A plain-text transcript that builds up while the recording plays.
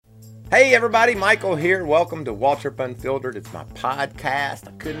Hey everybody, Michael here. Welcome to Waltrip Unfiltered. It's my podcast.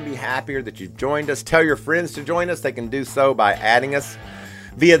 I couldn't be happier that you've joined us. Tell your friends to join us. They can do so by adding us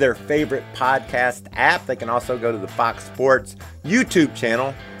via their favorite podcast app. They can also go to the Fox Sports YouTube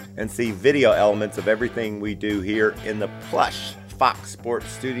channel and see video elements of everything we do here in the plush Fox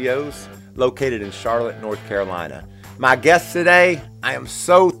Sports studios located in Charlotte, North Carolina. My guest today, I am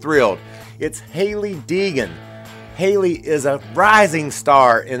so thrilled. It's Hailie Deegan. Hailie is a rising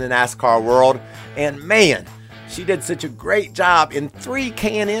star in the NASCAR world, and man, she did such a great job in 3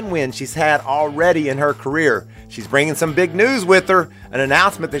 K&N wins she's had already in her career. She's bringing some big news with her, an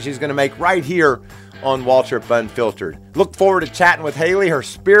announcement that she's going to make right here on Waltrip Unfiltered. Look forward to chatting with Hailie. Her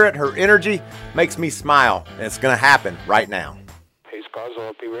spirit, her energy makes me smile, and it's going to happen right now. Hey, Scott,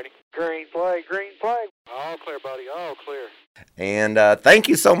 be ready. Green flag, green flag. All clear, buddy, all clear. And thank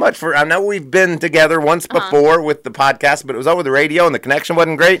you so much I know we've been together once before with the podcast, but it was over the radio and the connection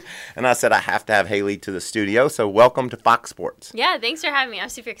wasn't great. And I said, I have to have Hailie to the studio. So welcome to Fox Sports. Yeah, thanks for having me. I'm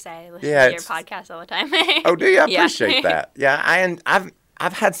super excited to listen to your podcast all the time. Oh, do you? I appreciate that. Yeah,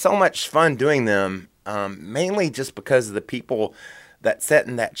 I've had so much fun doing them, mainly just because of the people that sit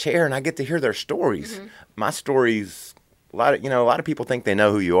in that chair and I get to hear their stories. Mm-hmm. My stories, a lot of people think they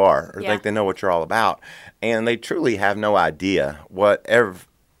know who you are or think they know what you're all about. And they truly have no idea what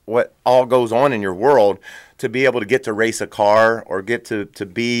all goes on in your world to be able to get to race a car or get to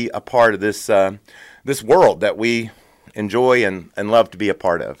be a part of this world that we enjoy and love to be a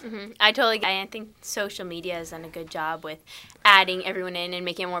part of. Mm-hmm. I think social media has done a good job with adding everyone in and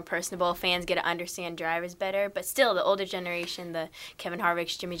making it more personable. Fans get to understand drivers better, but still the older generation, the Kevin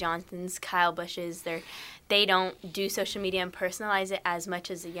Harvicks, Jimmy Johnsons, Kyle Bushes, they don't do social media and personalize it as much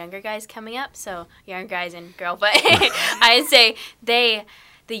as the younger guys coming up. So younger guys and girl, but I'd say the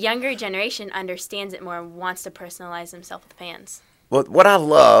younger generation understands it more and wants to personalize themselves with fans. Well, what I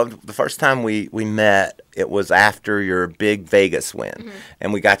loved, the first time we met, it was after your big Vegas win. Mm-hmm.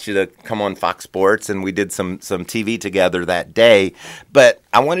 And we got you to come on Fox Sports, and we did some TV together that day. But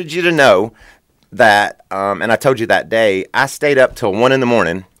I wanted you to know that, and I told you that day, I stayed up till 1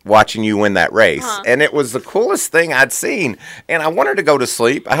 a.m. watching you win that race. Uh-huh. And it was the coolest thing I'd seen. And I wanted to go to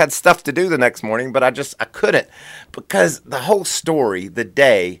sleep. I had stuff to do the next morning, but I couldn't. Because the whole story, the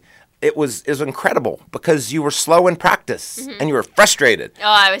day, it was incredible because you were slow in practice and you were frustrated. Oh,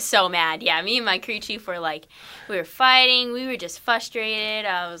 I was so mad. Yeah, me and my crew chief were we were fighting. We were just frustrated.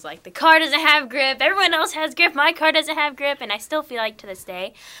 I was like, the car doesn't have grip. Everyone else has grip. My car doesn't have grip. And I still feel like to this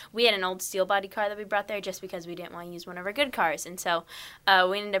day, we had an old steel body car that we brought there just because we didn't want to use one of our good cars. And so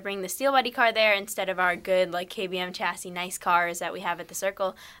we ended up bringing the steel body car there instead of our good KBM chassis, nice cars that we have at the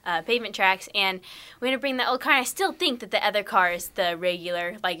circle pavement tracks. And we ended up bringing that old car. And I still think that the other cars, the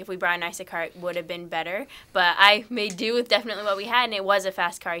regular, if we brought a nicer car, it would have been better. But I made do with definitely what we had, and it was a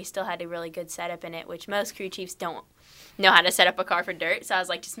fast car. He still had a really good setup in it, which most crew chiefs don't know how to set up a car for dirt. So I was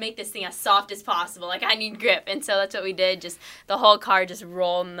like, just make this thing as soft as possible. I need grip. And so that's what we did. Just the whole car just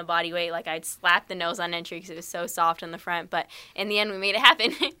rolled in the body weight. I'd slap the nose on entry because it was so soft on the front. But in the end, we made it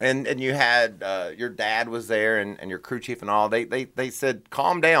happen. And you had your dad was there and your crew chief and all. They said,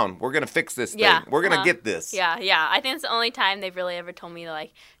 calm down. We're going to fix this thing. We're going to get this. Yeah. I think it's the only time they've really ever told me to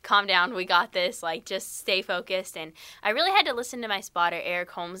calm down. We got this. Just stay focused. And I really had to listen to my spotter, Eric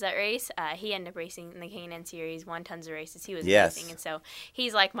Holmes, that race. He ended up racing in the K&N Series, won tons of races. He was amazing. And so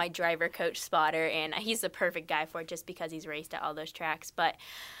he's my driver coach spotter, and he's the perfect guy for it just because he's raced at all those tracks. But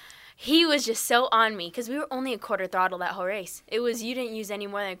he was just so on me because we were only a quarter throttle that whole race. It was you didn't use any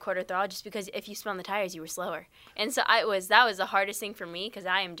more than a quarter throttle just because if you spun the tires, you were slower. And so that was the hardest thing for me because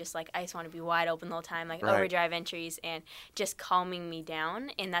I am just I just want to be wide open the whole time, overdrive entries and just calming me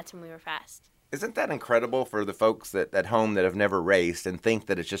down, and that's when we were fast. Isn't that incredible for the folks at home that have never raced and think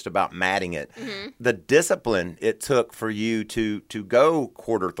that it's just about matting it? Mm-hmm. The discipline it took for you to go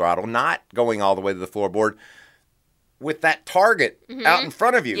quarter throttle, not going all the way to the floorboard, with that target out in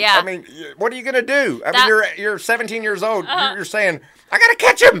front of you. Yeah. I mean, what are you going to do? I mean, you're 17 years old. You're saying, I got to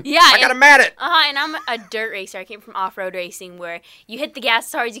catch him. Yeah. I got to mat it. And I'm a dirt racer. I came from off-road racing where you hit the gas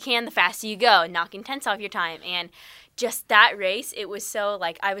as hard as you can, the faster you go, knocking tenths off your time. And just that race, it was so,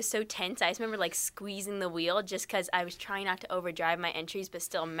 I was so tense. I just remember, squeezing the wheel just because I was trying not to overdrive my entries but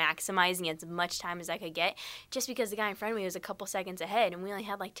still maximizing as much time as I could get just because the guy in front of me was a couple seconds ahead and we only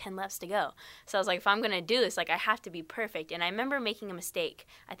had, 10 laps to go. So I was like, if I'm going to do this, I have to be perfect. And I remember making a mistake.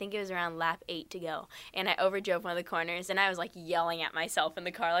 I think it was around lap 8 to go. And I overdrove one of the corners and I was, yelling at myself in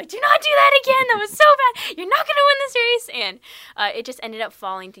the car, do not do that again. That was so bad. You're not going to win this race. And it just ended up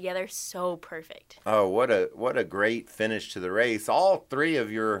falling together so perfect. Oh, what a great finish to the race. All three of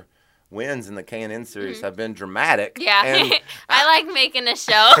your wins in the K&N series have been dramatic. Yeah, And I like making a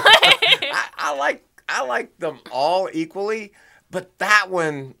show. I like them all equally, but that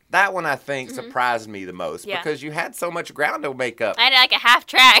one I think surprised me the most because you had so much ground to make up. I had like a half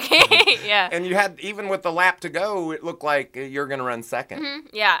track. Yeah. And you had, even with the lap to go, it looked like you're going to run second.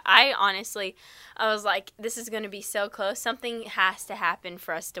 Yeah, I was like, this is going to be so close. Something has to happen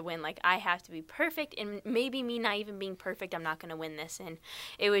for us to win. Like, I have to be perfect, and maybe me not even being perfect, I'm not going to win this. And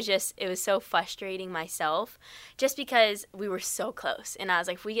it was so frustrating myself just because we were so close. And I was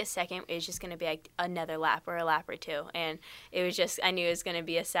like, if we get second, it's just going to be like another lap or a lap or two. And it was just, I knew it was going to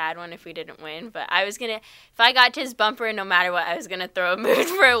be a sad one if we didn't win. But I was going to, if I got to his bumper, no matter what, I was going to throw a mood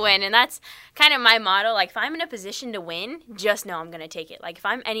for a win. And that's kind of my motto. Like, if I'm in a position to win, just know I'm going to take it. Like, if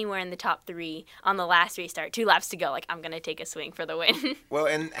I'm anywhere in the top 3 on the last restart, 2 laps to go, like, I'm going to take a swing for the win. Well,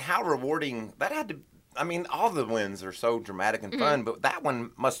 and how rewarding that had to, I mean, all the wins are so dramatic and fun, but that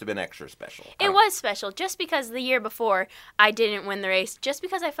one must have been extra special. It was special just because the year before I didn't win the race, just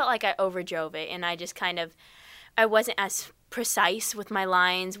because I felt like I overdrove it, and I just I wasn't as precise with my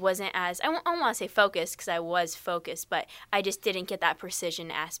lines, wasn't as, I don't want to say focused because I was focused, but I just didn't get that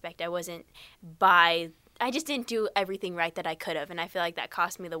precision aspect. I just didn't do everything right that I could have, and I feel like that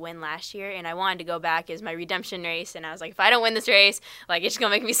cost me the win last year, and I wanted to go back as my redemption race, and I was like, if I don't win this race, like, it's just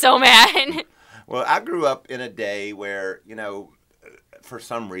going to make me so mad. Well, I grew up in a day where, for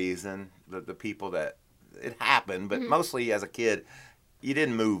some reason, the people that, it happened, but mostly as a kid, you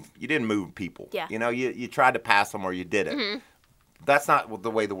didn't move people. Yeah. You tried to pass them or you did it. That's not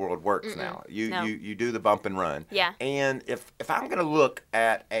the way the world works now. You do the bump and run. Yeah. And if I'm going to look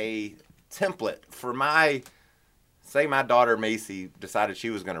at a template for my daughter Macy decided she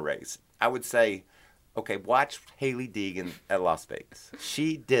was going to race, I would say, okay, watch Hailie Deegan at Las Vegas.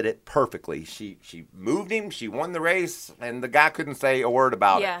 She did it perfectly. She moved him, she won the race, and the guy couldn't say a word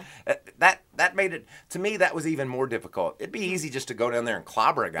about it. That made it, to me, that was even more difficult. It'd be easy just to go down there and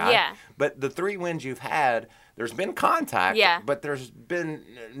clobber a guy. Yeah. But the 3 wins you've had, there's been contact, but there's been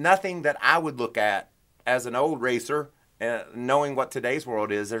nothing that I would look at as an old racer, knowing what today's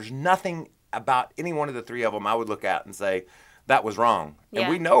world is. There's nothing about any one of the 3 of them I would look at and say, that was wrong. Yeah.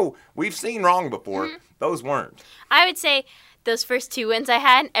 And we know, we've seen wrong before. Those weren't. I would say those first 2 wins I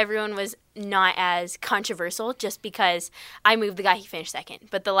had, everyone was not as controversial just because I moved the guy, he finished second.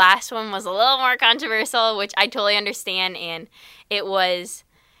 But the last one was a little more controversial, which I totally understand, and it was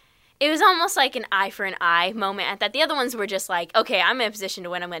almost like an eye for an eye moment at that. The other ones were just like, okay, I'm in a position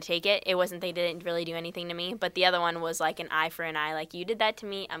to win, I'm going to take it. It wasn't, they didn't really do anything to me. But the other one was like an eye for an eye. Like, you did that to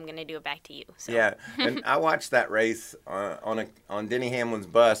me, I'm going to do it back to you. So. Yeah, and I watched that race on Denny Hamlin's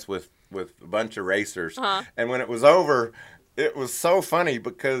bus with a bunch of racers. And when it was over, it was so funny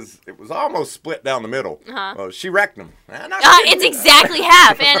because it was almost split down the middle. Well, she wrecked them. It's exactly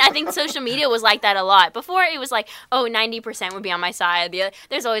half. And I think social media was like that a lot. Before, it was like, 90% would be on my side.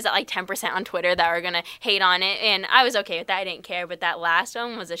 There's always that like 10% on Twitter that are going to hate on it. And I was okay with that. I didn't care. But that last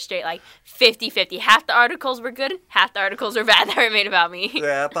one was a straight like 50-50. Half the articles were good. Half the articles were bad that were made about me.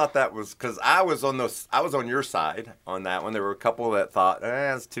 Yeah, I thought that was because I was on your side on that one. There were a couple that thought,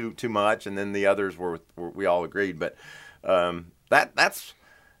 it's too much. And then the others were we all agreed. But that's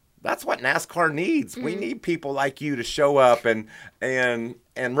what NASCAR needs. We need people like you to show up and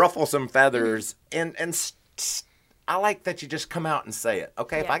ruffle some feathers. And I like that you just come out and say it.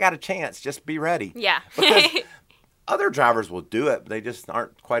 Okay, if I got a chance, just be ready. Yeah. Because other drivers will do it. They just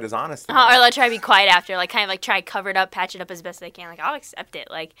aren't quite as honest. Or they'll try to be quiet after, like kind of like try to cover it up, patch it up as best they can. Like, I'll accept it.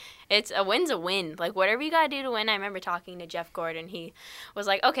 Like, it's a win's a win. Like, whatever you got to do to win. I remember talking to Jeff Gordon. He was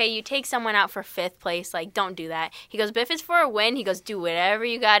like, okay, you take someone out for 5th place. Like, don't do that. He goes, but if it's for a win, he goes, do whatever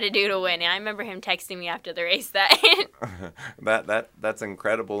you got to do to win. And I remember him texting me after the race that. That's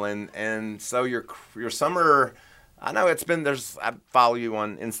incredible. And so your summer, I know I follow you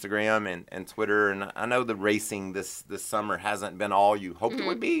on Instagram and Twitter, and I know the racing this summer hasn't been all you hoped it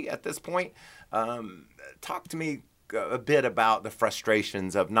would be at this point. Talk to me a bit about the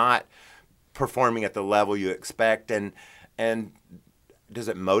frustrations of not performing at the level you expect, and does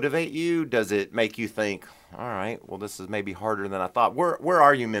it motivate you? Does it make you think, all right, well, this is maybe harder than I thought? Where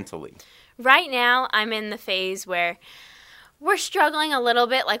are you mentally? Right now, I'm in the phase where we're struggling a little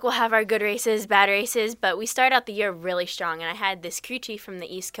bit. Like, we'll have our good races, bad races, but we start out the year really strong. And I had this crew chief from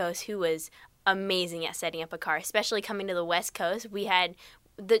the East Coast who was amazing at setting up a car, especially coming to the West Coast. We had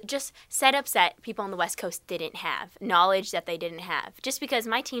just setups that people on the West Coast didn't have, knowledge that they didn't have. Just because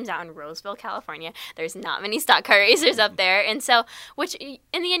my team's out in Roseville, California, there's not many stock car racers up there, and so, which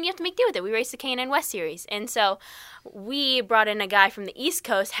in the end you have to make do with it. We raced the K&N West Series, and so we brought in a guy from the East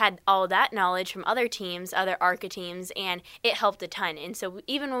Coast, had all that knowledge from other teams, other ARCA teams, and it helped a ton. And so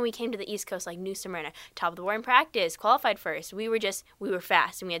even when we came to the East Coast, like New Smyrna, top of the board in practice, qualified first, we were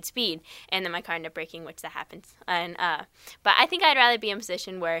fast and we had speed, and then my car ended up breaking, which that happens. And but I think I'd rather be in a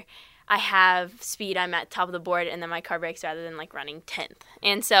position where I have speed, I'm at top of the board, and then my car breaks rather than like running 10th.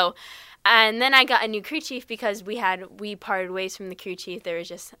 And so, and then I got a new crew chief because we parted ways from the crew chief. There was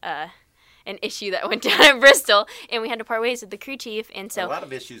just an issue that went down at Bristol, and we had to part ways with the crew chief. And so a lot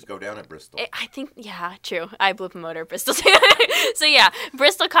of issues go down at Bristol. I think, yeah, true. I blew up a motor at Bristol. So yeah,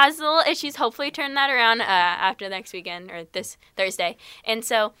 Bristol caused a little issues. Hopefully turn that around after next weekend or this Thursday. And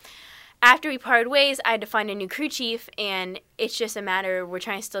so after we parted ways, I had to find a new crew chief, and it's just a matter, we're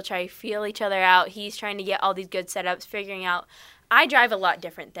trying to feel each other out. He's trying to get all these good setups, figuring out. I drive a lot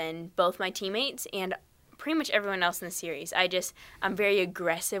different than both my teammates and pretty much everyone else in the series. I'm very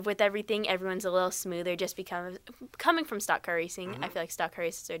aggressive with everything. Everyone's a little smoother just because coming from stock car racing. Mm-hmm. I feel like stock car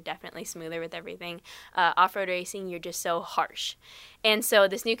racers are definitely smoother with everything. Off-road racing, you're just so harsh. And so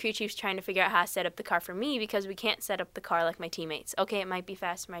this new crew chief's trying to figure out how to set up the car for me because we can't set up the car like my teammates. Okay, it might be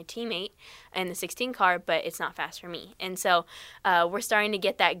fast for my teammate in the 16 car, but it's not fast for me. And so we're starting to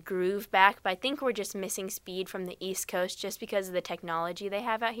get that groove back, but I think we're just missing speed from the East Coast just because of the technology they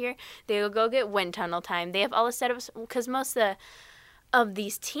have out here. They will go get wind tunnel time. They have all the setups because most of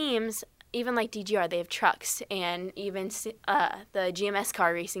these teams, even like DGR, they have trucks, and even the GMS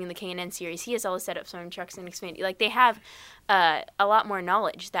car racing in the K&N series, he has all the setups on trucks and Xfinity. Like, they have a lot more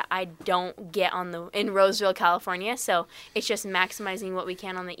knowledge that I don't get in Roseville, California. So it's just maximizing what we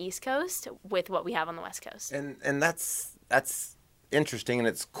can on the East Coast with what we have on the West Coast. And that's interesting, and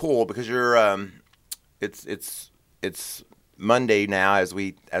it's cool because you're it's Monday now as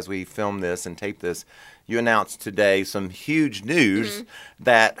we film this and tape this. You announced today some huge news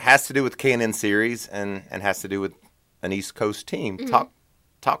that has to do with K&N series and has to do with an East Coast team.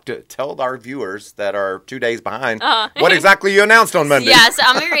 Tell our viewers that are 2 days behind what exactly you announced on Monday. Yeah, so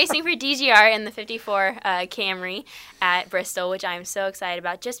I'm going to be racing for DGR in the 54 Camry at Bristol, which I'm so excited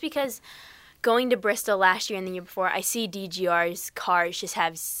about just because going to Bristol last year and the year before, I see DGR's cars just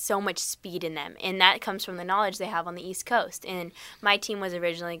have so much speed in them, and that comes from the knowledge they have on the East Coast. And my team was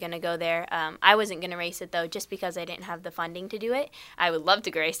originally going to go there. I wasn't going to race it, though, just because I didn't have the funding to do it. I would love to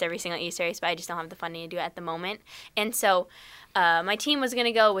go race every single East race, but I just don't have the funding to do it at the moment. And so my team was going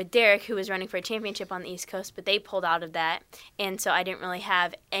to go with Derek, who was running for a championship on the East Coast, but they pulled out of that, and so I didn't really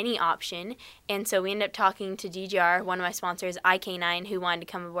have any option. And so we ended up talking to DGR, one of my sponsors, IK9, who wanted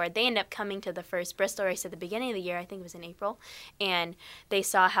to come aboard. They ended up coming to the first Bristol race at the beginning of the year, I think it was in April, and they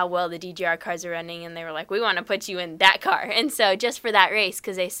saw how well the DGR cars are running, and they were like, we want to put you in that car. And so just for that race,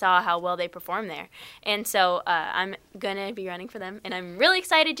 because they saw how well they performed there. And so I'm going to be running for them, and I'm really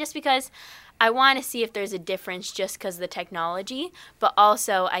excited just because I want to see if there's a difference just because of the technology, but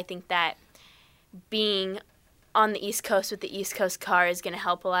also I think that being on the East Coast with the East Coast car is going to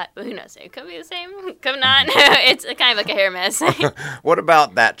help a lot. Who knows? It could be the same. Could not. It's kind of like a hair mess. What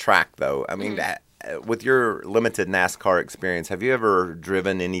about that track, though? I mean, with your limited NASCAR experience, have you ever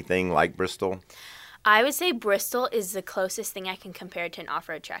driven anything like Bristol? I would say Bristol is the closest thing I can compare to an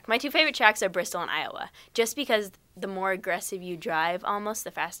off-road track. My two favorite tracks are Bristol and Iowa, just because the more aggressive you drive, almost, the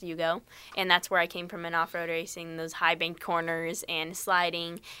faster you go. And that's where I came from in off-road racing, those high-banked corners and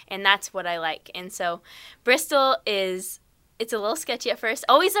sliding, and that's what I like. And so Bristol it's a little sketchy at first.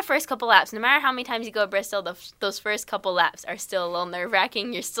 Always the first couple laps. No matter how many times you go to Bristol, those first couple laps are still a little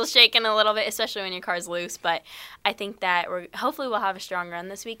nerve-wracking. You're still shaking a little bit, especially when your car's loose. But I think that hopefully we'll have a strong run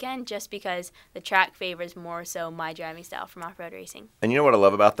this weekend just because the track favors more so my driving style from off-road racing. And you know what I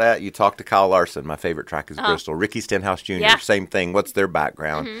love about that? You talk to Kyle Larson. My favorite track is Bristol. Ricky Stenhouse Jr., same thing. What's their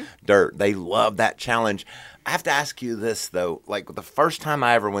background? Dirt. They love that challenge. I have to ask you this, though. Like, the first time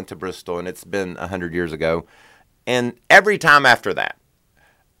I ever went to Bristol, and it's been 100 years ago, and every time after that,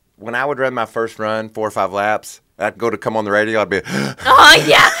 when I would run my first run, 4 or 5 laps, I'd go to come on the radio, I'd be, oh,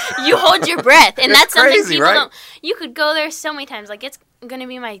 yeah, you hold your breath. And it's that's something crazy, people right? don't. You could go there so many times. Like, it's going to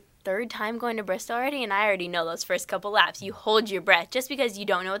be my third time going to Bristol already, and I already know those first couple laps. You hold your breath just because you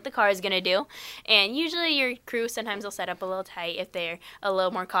don't know what the car is going to do. And usually your crew sometimes will set up a little tight if they're a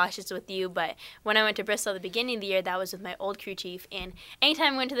little more cautious with you. But when I went to Bristol at the beginning of the year, that was with my old crew chief. And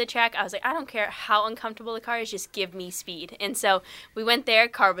anytime I went to the track, I was like, I don't care how uncomfortable the car is, just give me speed. And so we went there,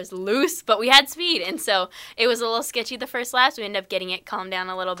 car was loose, but we had speed. And so it was a little sketchy the first laps. We ended up getting it calmed down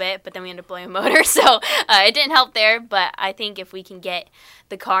a little bit, but then we ended up blowing a motor. So it didn't help there, but I think if we can get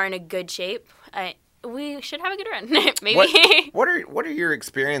the car in a good shape, we should have a good run. Maybe. What are your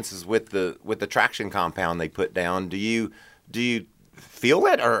experiences with the traction compound they put down? Do you feel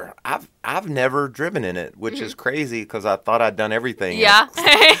it? Or I've never driven in it, which is crazy because I thought I'd done everything. Yeah.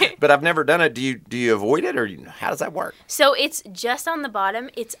 But I've never done it. Do you avoid it, or how does that work? So it's just on the bottom.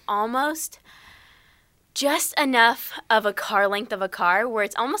 It's almost just enough of a car length of a car where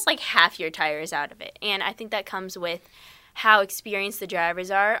it's almost like half your tires out of it. And I think that comes with how experienced the drivers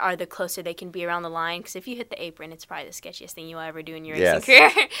are the closer they can be around the line. Because if you hit the apron, it's probably the sketchiest thing you'll ever do in your racing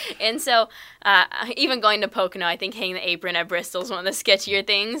career. And so even going to Pocono, I think hanging the apron at Bristol is one of the sketchier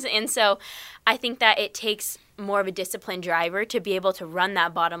things. And so I think that it takes more of a disciplined driver to be able to run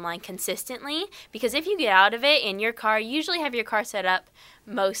that bottom line consistently. Because if you get out of it in your car, you usually have your car set up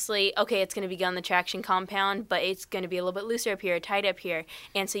mostly, okay, it's going to be on the traction compound, but it's going to be a little bit looser up here, tight up here.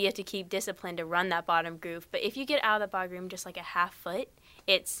 And so you have to keep disciplined to run that bottom groove. But if you get out of the bottom groove just like a half foot,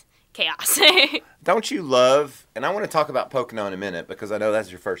 it's chaos. Don't you love, and I want to talk about Pocono in a minute because I know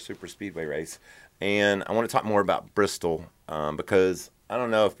that's your first super speedway race. And I want to talk more about Bristol because I don't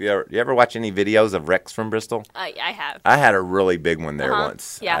know if you ever watch any videos of wrecks from Bristol? I have. I had a really big one there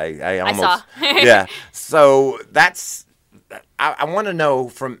once. Yeah, I almost saw. Yeah. So that's, I want to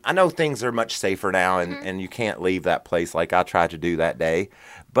know I know things are much safer now and you can't leave that place like I tried to do that day.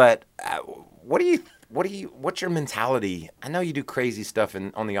 But what's your mentality? I know you do crazy stuff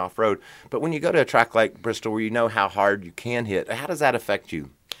on the off-road, but when you go to a track like Bristol where you know how hard you can hit, how does that affect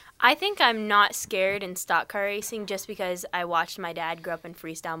you? I think I'm not scared in stock car racing just because I watched my dad grow up in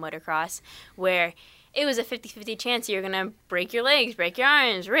freestyle motocross where it was a 50-50 chance you're going to break your legs, break your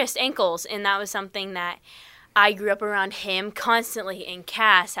arms, wrists, ankles. And that was something that I grew up around him constantly in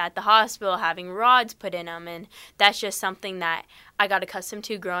casts at the hospital having rods put in them. And that's just something that I got accustomed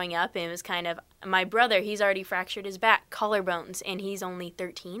to growing up. And it was kind of my brother, he's already fractured his back, collarbones, and he's only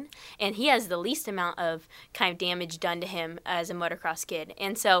 13. And he has the least amount of kind of damage done to him as a motocross kid.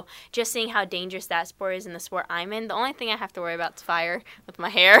 And so just seeing how dangerous that sport is in the sport I'm in, the only thing I have to worry about is fire with my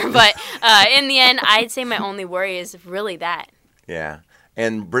hair. But in the end, I'd say my only worry is really that. Yeah.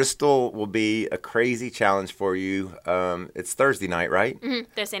 And Bristol will be a crazy challenge for you. It's Thursday night, right?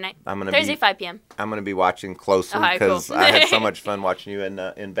 Mm-hmm. Thursday night. Thursday, 5 p.m. I'm going to be watching closely cool. because I had so much fun watching you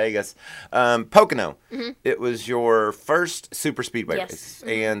in Vegas. Pocono, it was your first super speedway race,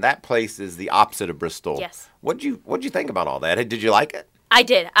 and that place is the opposite of Bristol. Yes. What'd you think about all that? Did you like it? I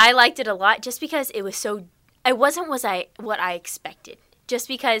did. I liked it a lot just because it was so. It wasn't what I expected. Just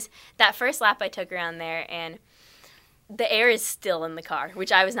because that first lap I took around there and the air is still in the car,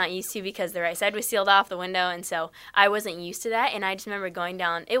 which I was not used to because the right side was sealed off the window, and so I wasn't used to that. And I just remember going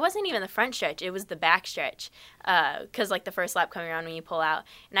down. It wasn't even the front stretch; it was the back stretch, because like the first lap coming around when you pull out.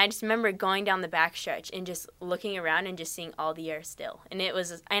 And I just remember going down the back stretch and just looking around and just seeing all the air still. And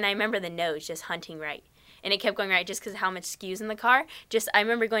I remember the nose just hunting right, and it kept going right just because of how much skews in the car. I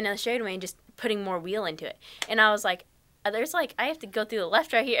remember going down the straightaway and just putting more wheel into it, and I was like, I have to go through the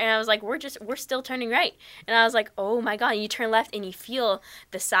left right here. And I was like, we're still turning right. And I was like, oh my God, you turn left and you feel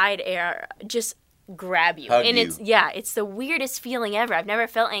the side air just grab you. Hug and you. It's the weirdest feeling ever. I've never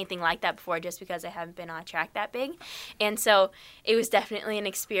felt anything like that before just because I haven't been on a track that big. And so it was definitely an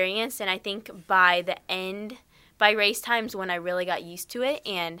experience. And I think by race times when I really got used to it,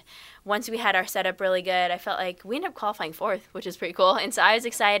 and once we had our setup really good, I felt like we ended up qualifying 4th, which is pretty cool. And so I was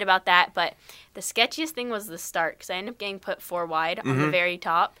excited about that. But the sketchiest thing was the start because I ended up getting put 4 wide on the very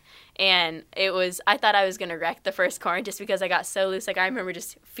top. And I thought I was going to wreck the first corner just because I got so loose. Like I remember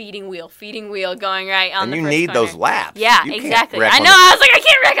just feeding wheel going right on the first corner. And you need those laps. Yeah, exactly. I know. I was like, I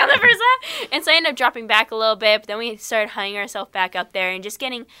can't wreck on the first lap. And so I ended up dropping back a little bit. But then we started hunting ourselves back up there and just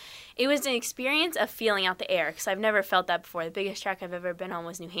getting... It was an experience of feeling out the air because I've never felt that before. The biggest track I've ever been on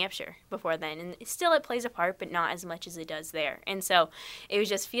was New Hampshire before then. And still it plays a part, but not as much as it does there. And so it was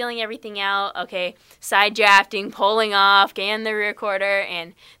just feeling everything out. Okay, side drafting, pulling off, getting the rear quarter.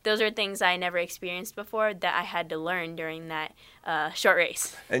 And those are things I never experienced before that I had to learn during that short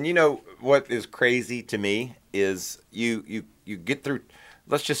race. And you know what is crazy to me is you get through,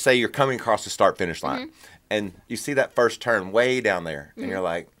 let's just say you're coming across the start-finish line. And you see that first turn way down there. And you're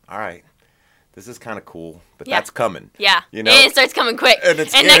like, all right, this is kind of cool, but Yeah. that's coming. Yeah. You know? And it starts coming quick. And And,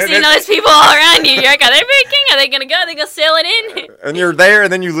 it's- next and thing you know, it's- there's people all around you. You're like, are they breaking? Are they going to go? Are they going to sail it in? And you're there,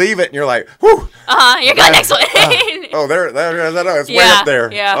 and then you leave it, and you're like, whew. You're going next one. Oh, it's way Yeah, up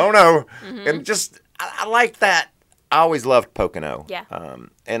there. yeah. Oh, no. And just, I like that. I always loved Pocono. Yeah.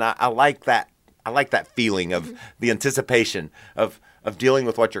 And I like that. I like that feeling of the anticipation of dealing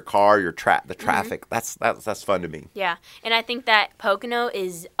with what your car, the traffic. That's fun to me. Yeah, and I think that Pocono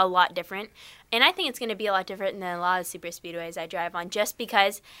is a lot different. And I think it's going to be a lot different than a lot of super speedways I drive on, just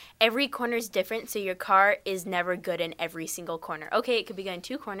because every corner is different, so your car is never good in every single corner. Okay, it could be good in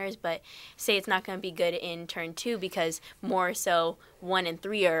 2 corners, but say it's not going to be good in turn 2 because more so 1 and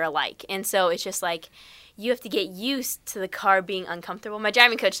 3 are alike. And so it's just like you have to get used to the car being uncomfortable. My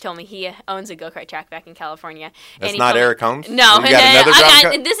driving coach told me he owns a go-kart track back in California. That's and he not told me- Eric Holmes? No. You got another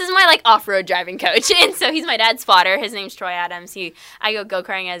driving coach? This is my off-road driving coach. And so he's my dad's spotter. His name's Troy Adams. I go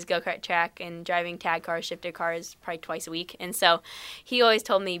go-karting at his go-kart track and driving tag cars, shifter cars probably twice a week. And so he always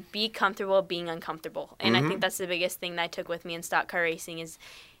told me, be comfortable being uncomfortable. And I think that's the biggest thing that I took with me in stock car racing is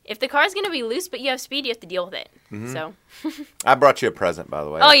if the car's going to be loose but you have speed, you have to deal with it. So. I brought you a present, by the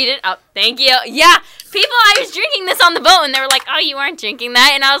way. Oh, you did? Oh, thank you. Yeah. I was drinking this on the boat, and they were like, oh, you weren't drinking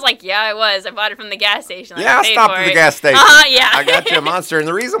that? And I was like, yeah, I was. I bought it from the gas station. Yeah, I paid stopped for at the it. gas station. Yeah. I got you a Monster. And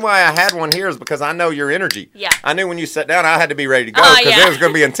the reason why I had one here is because I know your energy. Yeah. I knew when you sat down, I had to be ready to go because yeah. it was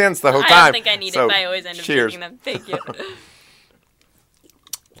going to be intense the whole I time. don't think I need it, but I always end up cheers. drinking them. Thank you.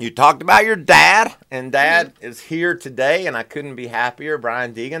 You talked about your dad, and Dad is here today, and I couldn't be happier.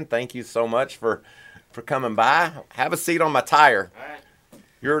 Brian Deegan, thank you so much for coming by. Have a seat on my tire. All right.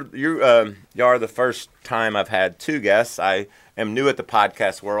 You are the first time I've had 2 guests. I am new at the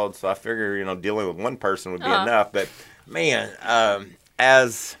podcast world, so I figure dealing with one person would be enough. But man,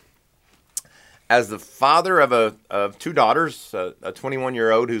 as the father of 2 daughters, a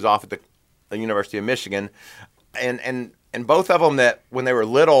 21-year-old who's off at the University of Michigan, and both of them that when they were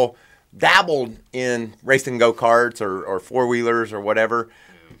little dabbled in racing go-karts or four-wheelers or whatever.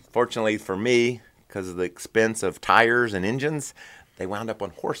 Fortunately for me, because of the expense of tires and engines, they wound up on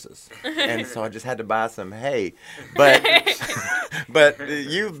horses. And so I just had to buy some hay. But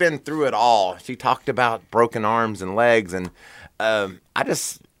you've been through it all. She talked about broken arms and legs. And I'm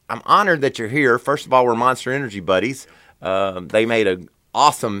honored that you're here. First of all, we're Monster Energy buddies. They made an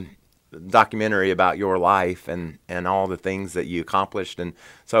awesome documentary about your life and all the things that you accomplished. And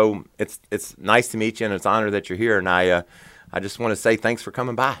so it's nice to meet you, and it's an honor that you're here. And I just want to say thanks for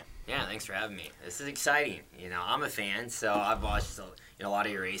coming by. Yeah, thanks for having me. This is exciting. I'm a fan, so I've watched a lot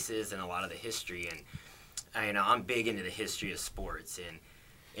of your races and a lot of the history, and I'm big into the history of sports,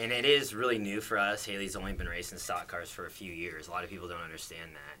 and it is really new for us. Haley's only been racing stock cars for a few years. A lot of people don't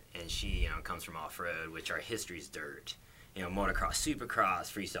understand that, and she comes from off-road, which our history is dirt. Motocross, supercross,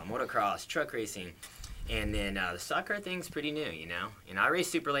 freestyle motocross, truck racing. And then the stock car thing's pretty new, I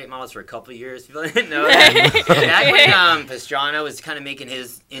raced super late models for a couple of years. People didn't know that. Back when Pastrana was kind of making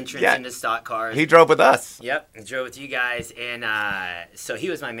his entrance into stock cars. He drove with us. Yep, he drove with you guys. And so he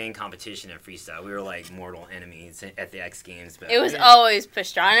was my main competition at freestyle. We were like mortal enemies at the X Games. But It was always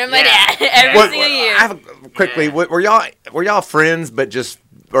Pastrana and my Yeah. dad every single year. I have quickly. Were y'all friends, but just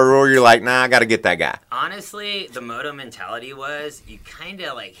or were you like, nah, I got to get that guy? Honestly, the moto mentality was you kind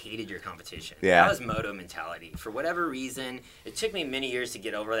of hated your competition. Yeah. That was moto mentality. For whatever reason, it took me many years to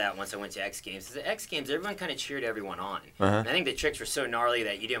get over that once I went to X Games. Because at X Games, everyone kind of cheered everyone on. And I think the tricks were so gnarly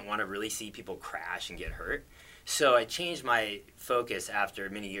that you didn't want to really see people crash and get hurt. So I changed my focus after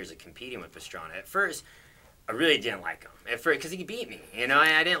many years of competing with Pastrana. At first, I really didn't like him because he beat me.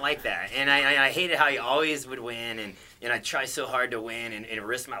 I didn't like that, and I hated how he always would win, and I'd try so hard to win and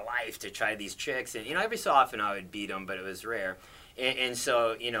risk my life to try these tricks, and every so often I would beat him, but it was rare, and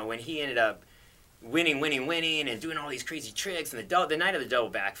so when he ended up winning, and doing all these crazy tricks, and the night of the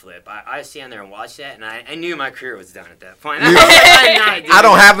double backflip, I stand there and watch that, and I knew my career was done at that point. I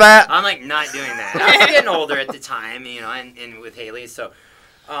don't have that. I'm not doing that. I was getting older at the time, and with Haley, so.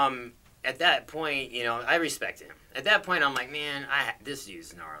 At that point, I respect him. At that point, I'm like, man, this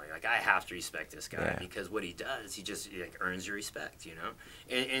dude's gnarly. I have to respect this guy because what he does, he just earns your respect,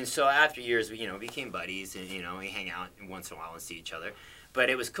 And so after years, we became buddies, and we hang out once in a while and see each other. But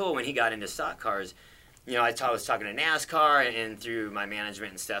it was cool when he got into stock cars. I was talking to NASCAR and through my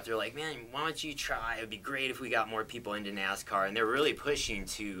management and stuff. They're like, man, why don't you try? It would be great if we got more people into NASCAR, and they're really pushing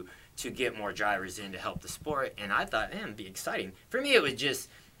to get more drivers in to help the sport. And I thought, man, it'd be exciting. For me, it was just.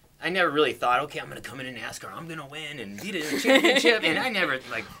 I never really thought, okay, I'm going to come in NASCAR, I'm going to win and beat a championship, and I never,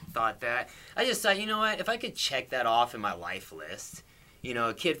 thought that. I just thought, you know what, if I could check that off in my life list,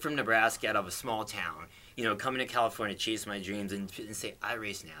 a kid from Nebraska out of a small town, coming to California, chase my dreams, and say, I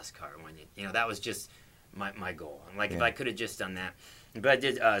raced NASCAR one day. That was just my goal. And if I could have just done that. But I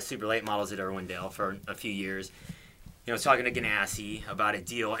did super late models at Irwindale for a few years. I was talking to Ganassi about a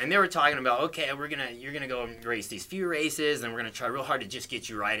deal, and they were talking about, okay, you're gonna go and race these few races, and we're gonna try real hard to just get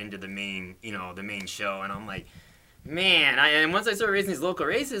you right into the main show. And I'm like, man, and once I started racing these local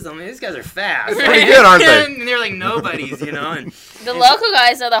races, I'm like, these guys are fast. Pretty good, aren't they? And they're like nobodies, And the local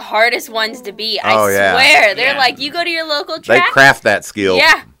guys are the hardest ones to beat. I swear, they're like, you go to your local track. They craft that skill.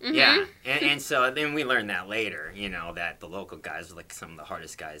 Yeah. Mm-hmm. Yeah, and so then we learned that later, that the local guys are like some of the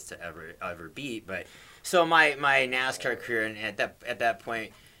hardest guys to ever beat. But so my NASCAR career, and at that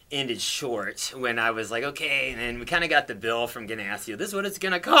point, ended short when I was like, okay, and then we kind of got the bill from Ganassi. This is what it's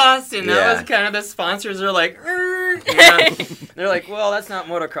gonna cost, and that was kind of the sponsors are like, they're like, well, that's not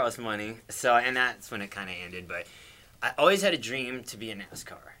motocross money. So, and that's when it kind of ended. But I always had a dream to be in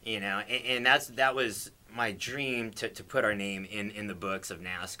NASCAR, and that was my dream to put our name in the books of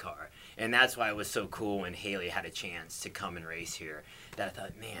NASCAR. And that's why it was so cool when Haley had a chance to come and race here. That I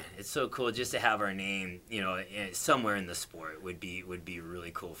thought, man, it's so cool just to have our name, somewhere in the sport would be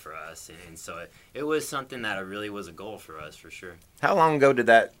really cool for us. And so it was something that really was a goal for us, for sure. How long ago did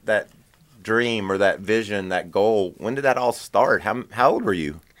that dream or that vision, that goal, when did that all start? How old were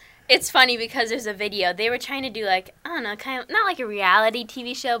you? It's funny because there's a video. They were trying to do I don't know, kind of, not like a reality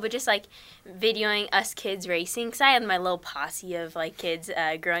TV show, but just videoing us kids racing. Because I had my little posse of kids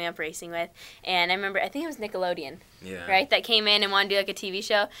growing up racing with. And I remember, I think it was Nickelodeon, right, that came in and wanted to do a TV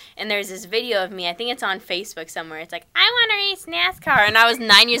show. And there's this video of me, I think it's on Facebook somewhere. It's like, I want to race NASCAR. And I was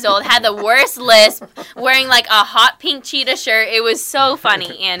 9 years old, had the worst lisp, wearing a hot pink cheetah shirt. It was so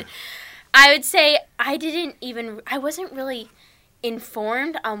funny. And I would say I wasn't really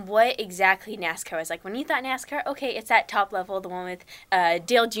informed on what exactly NASCAR was. When you thought NASCAR, okay, it's that top level, the one with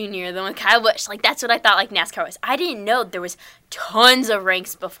Dale Jr., the one with Kyle Busch. That's what I thought NASCAR was. I didn't know there was tons of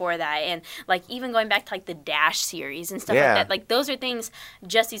ranks before that, and even going back to the Dash series and stuff like that. Those are things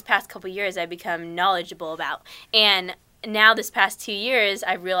just these past couple years I've become knowledgeable about. And now this past 2 years,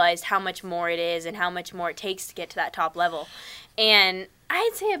 I've realized how much more it is and how much more it takes to get to that top level. And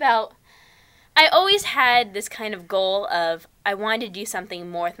I'd say I always had this kind of goal of I wanted to do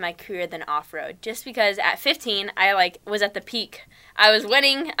something more with my career than off-road. Just because at 15, I was at the peak. I was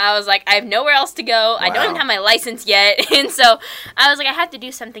winning. I was like, I have nowhere else to go. Wow. I don't even have my license yet. And so I was like, I have to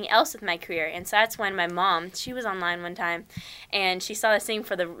do something else with my career. And so that's when my mom, she was online one time, and she saw this thing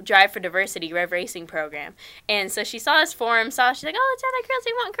for the Drive for Diversity Rev Racing program. And so she saw this forum, she's like, oh, it's other girls.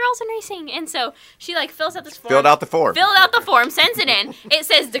 They want girls in racing. And so she fills out this form. Filled out the form, sends it in. It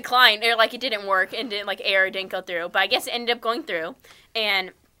says decline, or it didn't work, and didn't error, didn't go through. But I guess it ended up going through,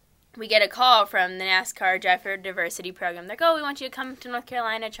 and we get a call from the NASCAR Drive for Diversity program. They're like, oh, we want you to come to North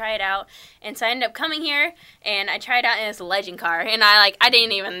Carolina, try it out. And so I ended up coming here, and I tried out in this legend car. And I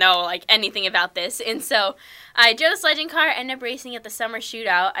didn't even know, anything about this. And so I drove this legend car, ended up racing at the summer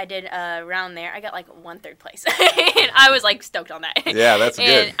shootout. I did a round there. I got, 1/3 place. And I was, stoked on that. Yeah, that's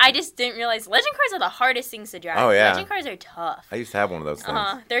good. And I just didn't realize legend cars are the hardest things to drive. Oh, yeah. Legend cars are tough. I used to have one of those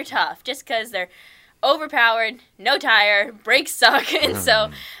things. They're tough, just because they're overpowered, no tire, brakes suck. And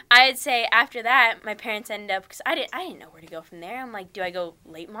so I'd say after that, my parents ended up, because I didn't know where to go from there. I'm like, do I go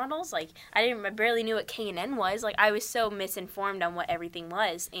late models? I barely knew what K&N was. I was so misinformed on what everything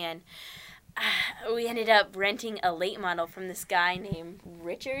was. And we ended up renting a late model from this guy named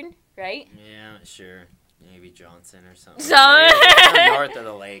Richard, right? Yeah, sure. Maybe Johnson or something. So north of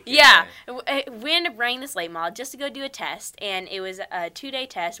the lake. Yeah. We ended up renting this late model just to go do a test, and it was a 2-day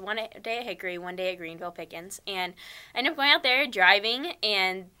test, 1 day at Hickory, 1 day at Greenville Pickens. And I ended up going out there driving,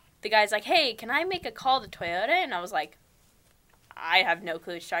 and the guy's like, hey, can I make a call to Toyota? And I was like, I have no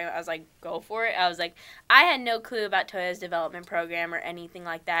clue what you're talking about. I was like, go for it. I was like, I had no clue about Toyota's development program or anything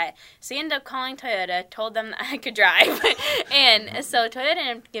like that. So he ended up calling Toyota, told them that I could drive. And so Toyota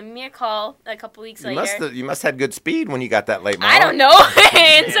ended up giving me a call a couple weeks later. You must have had good speed when you got that late model. I don't know.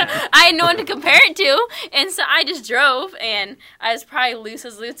 And so I had no one to compare it to. And so I just drove, and I was probably loose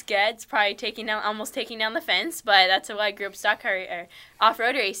as loose gets, probably almost taking down the fence. But that's why I grew up stock car or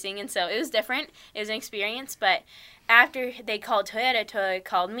off-road racing. And so it was different. It was an experience, but after they called Toyota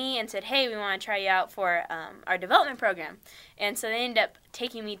called me and said, hey, we want to try you out for our development program. And so they ended up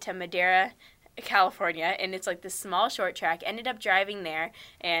taking me to Madera, California, and it's this small short track. Ended up driving there,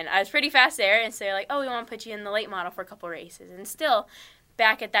 and I was pretty fast there. And so they're like, oh, we want to put you in the late model for a couple races. And still,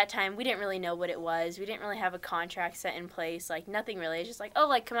 back at that time, we didn't really know what it was. We didn't really have a contract set in place, nothing really. It's just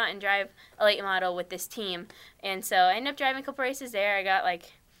come out and drive a late model with this team. And so I ended up driving a couple races there. I got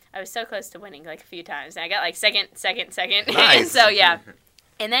I was so close to winning a few times. And I got second. Nice. And so, yeah.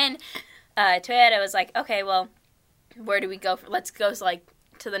 And then Toyota was like, okay, well, where do we go? Let's go like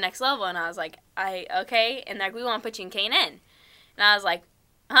to the next level. And I was like, okay. And they're like, we want to put you in K&N. And I was like,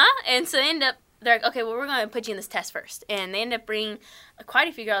 huh? And so they ended up, they're like, okay, well, we're going to put you in this test first. And they ended up bringing quite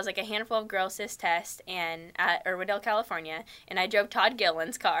a few girls, like a handful of girls to this test at Irwindale, California. And I drove Todd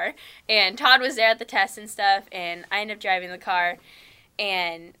Gilliland's car. And Todd was there at the test and stuff. And I ended up driving the car.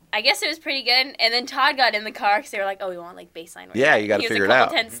 And I guess it was pretty good. And then Todd got in the car because they were like, oh, we want like baseline. Yeah, you got to figure it out. He was a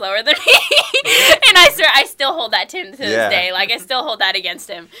couple tenths slower than me. And I swear, I still hold that to him to this day. Like, I still hold that against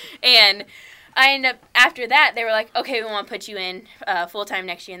him. And I ended up, after that, they were like, okay, we want to put you in full-time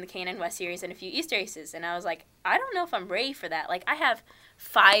next year in the K&N West Series and a few East races. And I was like, I don't know if I'm ready for that. Like, I have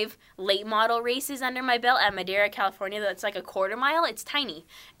 5 late model races under my belt at Madera, California. That's like a quarter mile. It's tiny.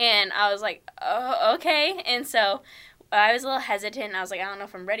 And I was like, oh, okay. And so I was a little hesitant. I was like, I don't know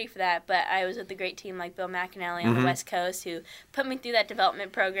if I'm ready for that. But I was with a great team like Bill McAnally on the West Coast who put me through that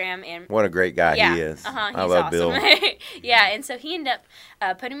development program. And what a great guy he is. He's I love awesome. Bill. Yeah, and so he ended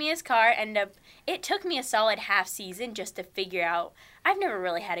up putting me in his car. It took me a solid half season just to figure out. I've never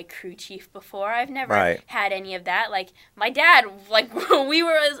really had a crew chief before. I've never had any of that. Like, my dad, like, we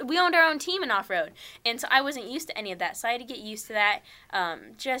owned our own team in off-road. And so I wasn't used to any of that. So I had to get used to that.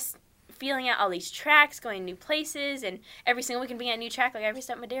 Just feeling out all these tracks, going new places, and every single weekend being at a new track. Like, I raced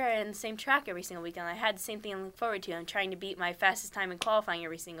at Madera in the same track every single weekend. I had the same thing to look forward to. I'm trying to beat my fastest time in qualifying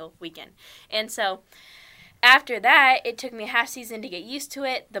every single weekend. And so after that, it took me a half season to get used to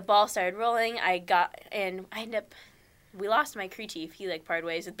it. The ball started rolling. We lost my crew chief. He parted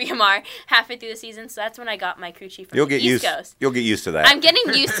ways with BMR halfway through the season, so that's when I got my crew chief from the East Coast. You'll get used to that. I'm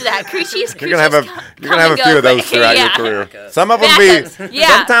getting used to that. Crew chiefs. You're gonna have a few of those throughout your career. Some of them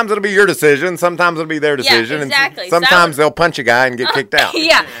sometimes it'll be your decision. Sometimes it'll be their decision. Yeah, exactly. And sometimes they'll punch a guy and get kicked out.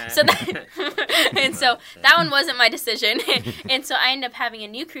 Yeah. So that one wasn't my decision, and so I ended up having a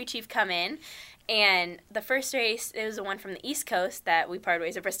new crew chief come in. And the first race, it was the one from the East Coast that we parted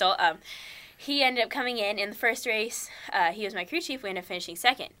ways at Bristol. He ended up coming in the first race. He was my crew chief. We ended up finishing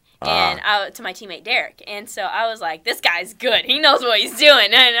second. And to my teammate Derek. And so I was like, this guy's good. He knows what he's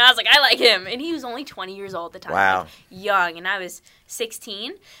doing. And I was like, I like him. And he was only 20 years old at the time. Wow. Like, young. And I was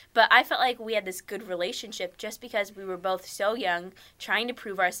 16. But I felt like we had this good relationship just because we were both so young, trying to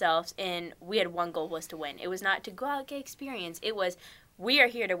prove ourselves. And we had one goal, was to win. It was not to go out and get experience. It was, we are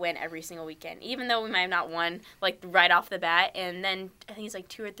here to win every single weekend, even though we might have not won right off the bat. And then I think it's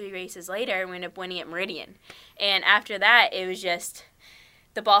 2 or 3 races later, we ended up winning at Meridian. And after that, it was just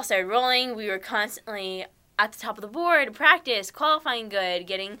the ball started rolling. We were constantly at the top of the board, practice, qualifying good,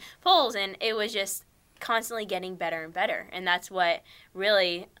 getting poles, and it was just constantly getting better and better. And that's when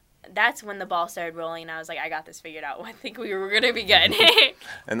the ball started rolling, and I was like, I got this figured out. I think we were going to be good.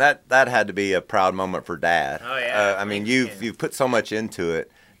 And that had to be a proud moment for Dad. Oh, yeah. I mean, you've put so much into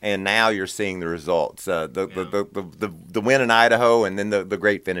it, and now you're seeing the results. The win in Idaho, and then the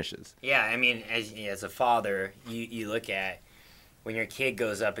great finishes. Yeah, I mean, as a father, you look at when your kid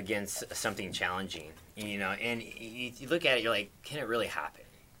goes up against something challenging, and you look at it, you're like, can it really happen?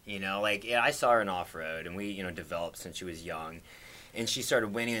 I saw her in off-road, and we, developed since she was young. And she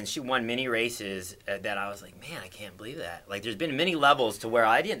started winning, and she won many races that I was like, man, I can't believe that. There's been many levels to where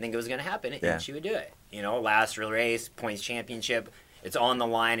I didn't think it was going to happen, and she would do it. Last race, points championship, it's on the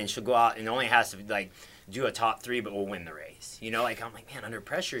line, and she'll go out and only has to, do a top 3, but we'll win the race. I'm like, man, under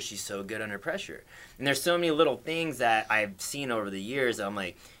pressure, she's so good under pressure. And there's so many little things that I've seen over the years that I'm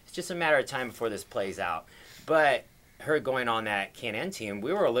like, it's just a matter of time before this plays out. But her going on that K&N team,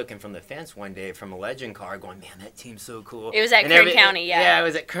 we were looking from the fence one day from a Legend car going, man, that team's so cool. It was at Kern County, yeah. Yeah, it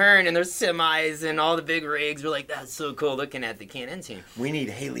was at Kern, and there's semis and all the big rigs. We're like, that's so cool looking at the K&N team. We need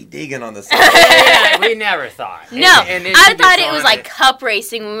Haley Deegan on the side. Yeah, we never thought. No, I thought it was like cup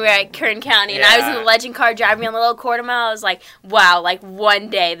racing when we were at Kern County, and I was in the Legend car driving on the little quarter mile. I was like, wow, one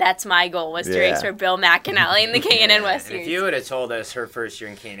day, that's my goal, was to race for Bill McAnally in the K&N West Series. If you would have told us her first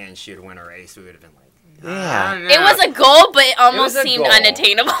year in K&N she would win a race, we would have been like, yeah. It was a goal, but it almost seemed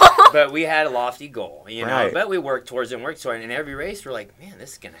unattainable. But we had a lofty goal, Right. But we worked towards it and worked towards it. And every race, we're like, man,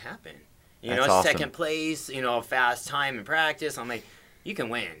 this is going to happen. That's awesome. Second place, fast time in practice. I'm like, you can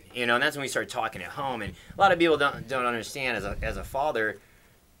win. And that's when we started talking at home. And a lot of people don't understand as a father,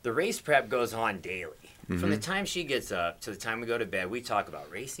 the race prep goes on daily. Mm-hmm. From the time she gets up to the time we go to bed, we talk about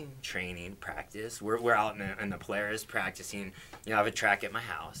racing, training, practice. We're out in the Polaris practicing. I have a track at my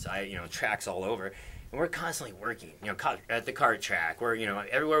house. Tracks all over. And we're constantly working, at the kart track. We're,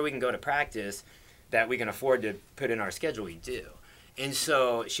 everywhere we can go to practice that we can afford to put in our schedule, we do. And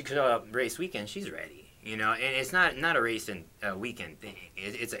so she could race weekend, she's ready, and it's not a race and a weekend thing.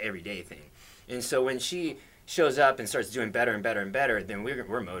 It's an everyday thing. And so when she shows up and starts doing better and better and better, then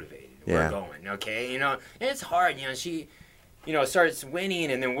we're motivated. Yeah. We're going, okay? You know, and it's hard. You know, she, you know, starts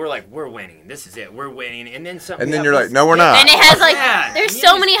winning, and then we're like, we're winning. This is it. We're winning, and then something. And then you're like, no, we're not. And it has like Yeah, there's you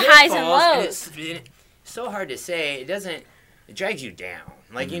so get many these highs and pitfalls, lows. it's so hard to say. It drags you down.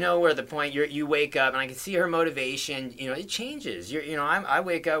 Like, you know, where the point you wake up, and I can see her motivation. You know, it changes. You know, I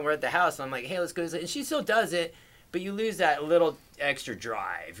wake up, we're at the house, and I'm like, hey, let's go. And she still does it, but you lose that little extra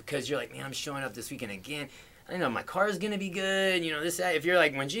drive because you're like, man, I'm showing up this weekend again. I know my car's gonna be good. You know, this, that. If you're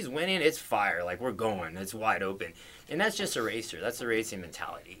like, when she's winning, it's fire. Like, we're going. It's wide open. And that's just a racer. That's a racing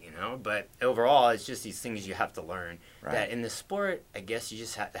mentality, you know? But overall, it's just these things you have to learn. Right. That in the sport, I guess you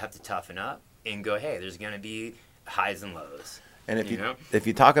just have to toughen up and go, hey, there's going to be highs and lows. And if you know? if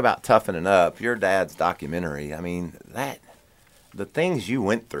you talk about toughening up, your dad's documentary, I mean, the things you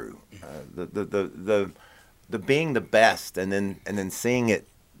went through, the being the best, and then seeing it,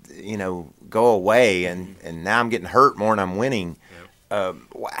 you know, go away, and now I'm getting hurt more than I'm winning. Yeah.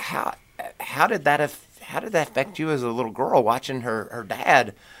 How did that affect you as a little girl, watching her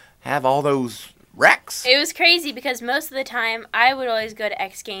dad have all those wrecks? It was crazy because most of the time I would always go to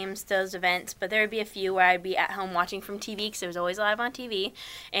X Games, those events, but there would be a few where I'd be at home watching from TV because it was always live on TV,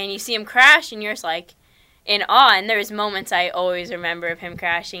 and you see him crash and you're just like in awe. And there's moments I always remember of him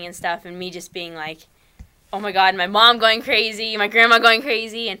crashing and stuff, and me just being like, oh my God, my mom going crazy, my grandma going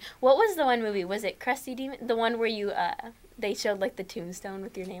crazy. And what was the one movie? Was it Krusty Demon? The one where you they showed like the tombstone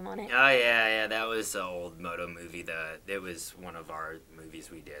with your name on it. Oh, yeah, that was the old Moto movie. It was one of our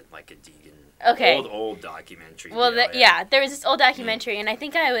movies we did, like a Deegan, old documentary. Well, deal, yeah, there was this old documentary, and I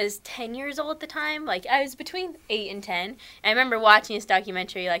think I was 10 years old at the time. Like, I was between 8 and 10. I remember watching this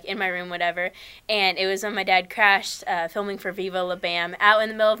documentary, like, in my room, whatever, and it was when my dad crashed filming for Viva La Bam out in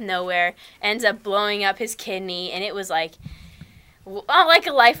the middle of nowhere, ends up blowing up his kidney, and it was like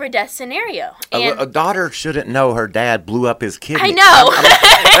a life or death scenario. And A daughter shouldn't know her dad blew up his kidney. I know.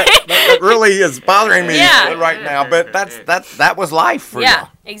 That really is bothering me Yeah. right now. But that was life for yeah, you.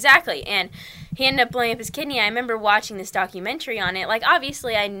 exactly. And he ended up blowing up his kidney. I remember watching this documentary on it. Like,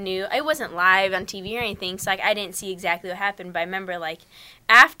 obviously, I knew it wasn't live on TV or anything, so like I didn't see exactly what happened. But I remember like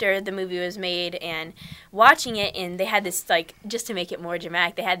after the movie was made and watching it, and they had this like, just to make it more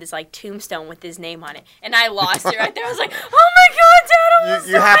dramatic, they had this like tombstone with his name on it, and I lost it right there. I was like, oh my God, Dad! I'm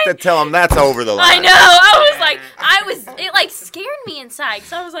You have to tell him that's over the line. I know. It like scared me inside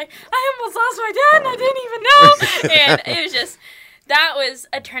because I was like, I almost lost my dad and I didn't even know. And it was just, that was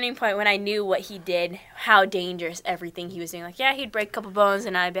a turning point when I knew what he did, how dangerous everything he was doing. Like, yeah, he'd break a couple bones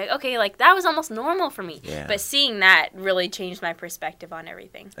and I'd be like, okay, like that was almost normal for me. Yeah. But seeing that really changed my perspective on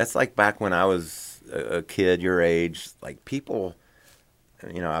everything. That's like back when I was a kid, your age. Like people,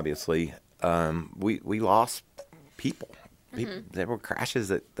 you know, obviously, we lost people. There were crashes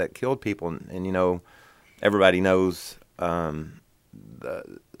that killed people, and you know, everybody knows the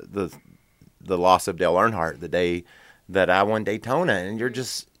loss of Dale Earnhardt the day that I won Daytona, and you're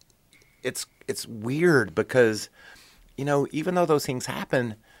just, it's weird because, you know, even though those things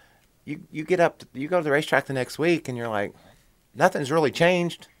happen, you get up, you go to the racetrack the next week, and you're like, nothing's really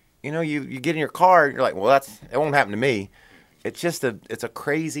changed. You know, you get in your car, you're like, well, it won't happen to me. It's just it's a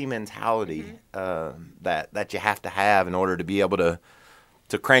crazy mentality that you have to have in order to be able to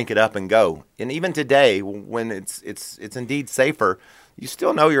crank it up and go. And even today, when it's indeed safer, you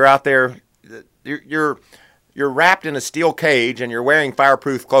still know you're out there. You're wrapped in a steel cage and you're wearing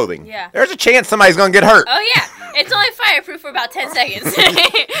fireproof clothing. Yeah. There's a chance somebody's gonna get hurt. Oh yeah, it's only fireproof for about 10 seconds.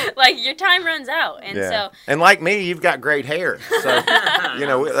 Like your time runs out, and so. And like me, you've got great hair, so you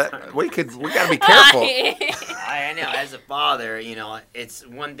know we gotta be careful. I know, as a father, you know, it's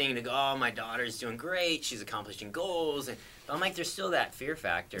one thing to go, oh, my daughter's doing great, she's accomplishing goals, and I'm like, there's still that fear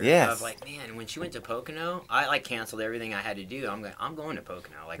factor of like, man, when she went to Pocono, I like canceled everything I had to do. I'm going to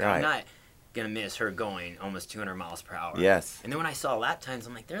Pocono, like right. I'm not gonna miss her going almost 200 miles per hour. Yes. And then when I saw lap times,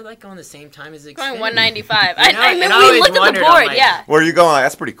 I'm like, they're like going the same time as Xfinity. Going 195. You know, I and remember I we always looked at the wondered, board. I'm like, Yeah. Where are you going?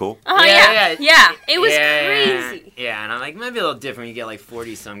 That's pretty cool. Oh yeah. It was crazy. Yeah, and I'm like, maybe a little different. You get like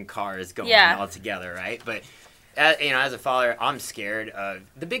 40 some cars going all together, right? But you know, as a father, I'm scared of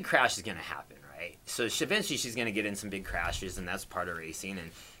the big crash is gonna happen, right? So eventually she's gonna get in some big crashes, and that's part of racing.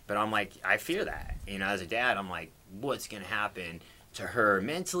 But I'm like, I fear that. You know, as a dad, I'm like, what's gonna happen to her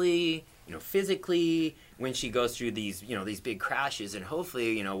mentally, you know, physically, when she goes through these, you know, these big crashes? And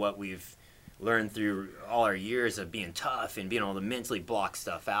hopefully, you know, what we've learned through all our years of being tough and being able to mentally block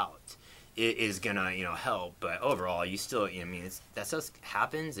stuff out is gonna, you know, help. But overall, you still, I mean, that stuff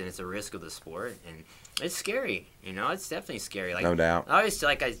happens, and it's a risk of the sport, and it's scary. You know, it's definitely scary. Like, no doubt. I always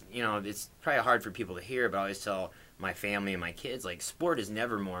you know, it's probably hard for people to hear, but I always tell my family and my kids, like, sport is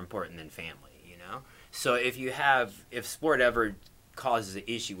never more important than family. You know, so if sport ever causes an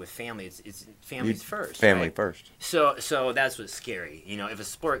issue with family. It's families first. Family right? first. So that's what's scary. If a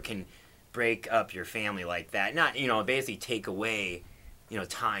sport can break up your family like that, not basically take away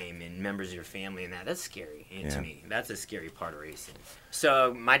time and members of your family, and that's scary to me. That's a scary part of racing.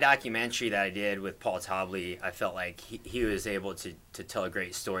 So my documentary that I did with Paul Tobley, I felt like he was able to tell a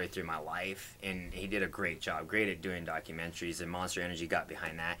great story through my life, and he did a great job, great at doing documentaries, and Monster Energy got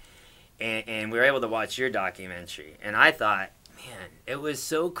behind that. And we were able to watch your documentary, and I thought, man, it was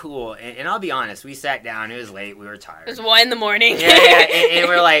so cool. And I'll be honest, we sat down, it was late, we were tired. It was 1 a.m. And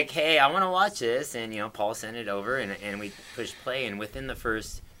we're like, hey, I want to watch this. And, Paul sent it over, and we pushed play. And within the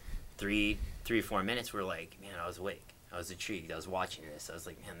first 3 or 4 minutes, we're like, man, I was awake. I was intrigued. I was watching this. I was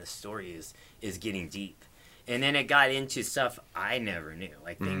like, man, this story is getting deep. And then it got into stuff I never knew,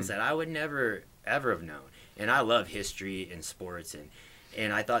 like things that I would never, ever have known. And I love history and sports.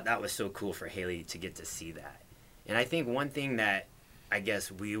 And I thought that was so cool for Haley to get to see that. And I think one thing that I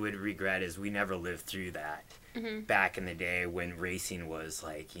guess we would regret is we never lived through that back in the day when racing was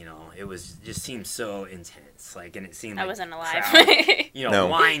like, it was just seemed so intense. Like, and it seemed I like wasn't alive. crowd,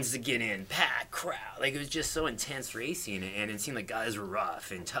 lines to get in, packed crowd. Like, it was just so intense racing, and it seemed like guys were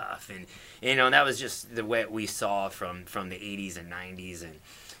rough and tough. And, that was just the way we saw from the 80s and 90s. And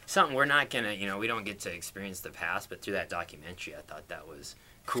something we're not going to, we don't get to experience the past, but through that documentary, I thought that was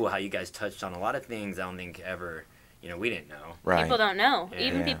cool how you guys touched on a lot of things I don't think ever, we didn't know. Right. People don't know. Yeah.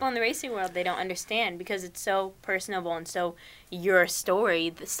 Even people in the racing world, they don't understand because it's so personable and so your story,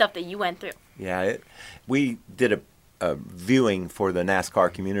 the stuff that you went through. Yeah, we did a viewing for the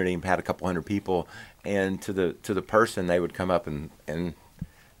NASCAR community and had a couple hundred people, and to the person they would come up and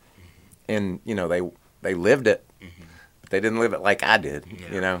they lived it, but they didn't live it like I did,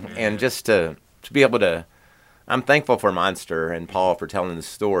 and just to be able to. I'm thankful for Monster and Paul for telling the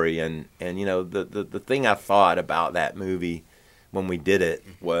story, and the thing I thought about that movie when we did it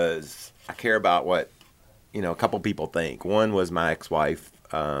was I care about what a couple people think. One was my ex-wife,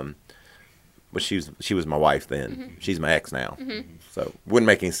 but she was my wife then. She's my ex now, so it wouldn't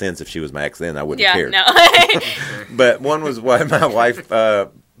make any sense if she was my ex then. I wouldn't care. No. But one was what my wife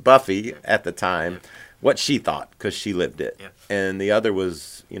Buffy at the time, what she thought because she lived it, and the other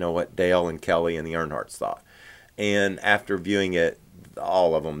was what Dale and Kelly and the Earnhardts thought. And after viewing it,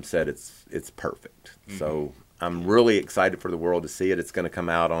 all of them said it's perfect. So I'm really excited for the world to see it. It's going to come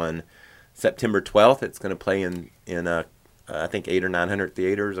out on September 12th. It's going to play in I think 800 or 900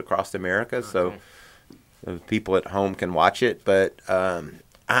 theaters across America. So people at home can watch it. But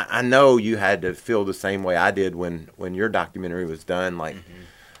I know you had to feel the same way I did when your documentary was done. Like,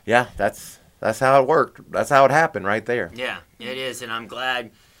 yeah, that's how it worked. That's how it happened right there. Yeah, it is. And I'm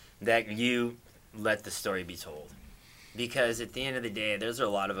glad that you let the story be told, because at the end of the day there's a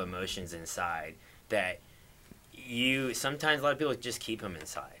lot of emotions inside that sometimes a lot of people just keep them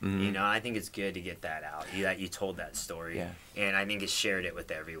inside. I think it's good to get that out, that you told that story, and I think it shared it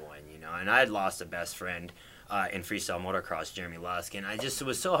with everyone. And I had lost a best friend in freestyle motocross, Jeremy Lusk, and it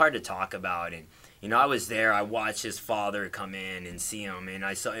was so hard to talk about. And I was there, I watched his father come in and see him, and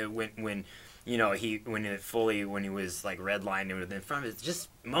I saw it when he was like redlined in front of it, just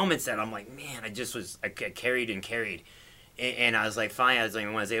moments that I'm like, man, I carried, and I was like, fine. When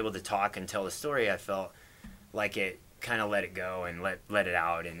I was able to talk and tell the story, I felt like it kind of let it go and let it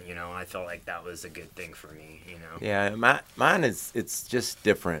out, and I felt like that was a good thing for me. Yeah, mine it's just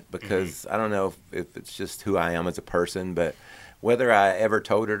different because I don't know if it's just who I am as a person, but whether I ever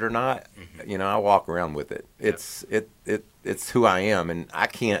told it or not, I walk around with it. It's who I am, and I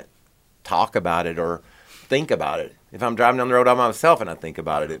can't talk about it or think about it. If I'm driving down the road by myself and I think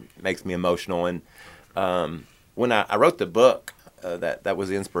about it, it makes me emotional. And when I wrote the book, that was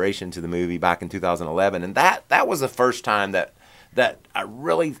the inspiration to the movie back in 2011, and that was the first time that I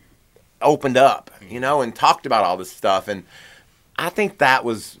really opened up, and talked about all this stuff. And I think that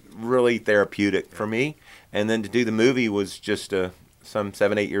was really therapeutic for me. And then to do the movie was just some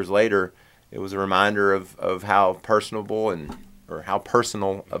 7-8 years later. It was a reminder of how personable or how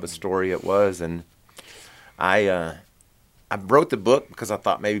personal of a story it was. And I wrote the book because I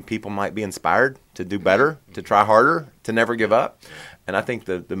thought maybe people might be inspired to do better, to try harder, to never give up. And I think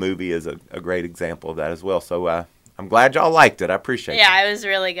the movie is a great example of that as well. So I'm glad y'all liked it. I appreciate it. Yeah, it was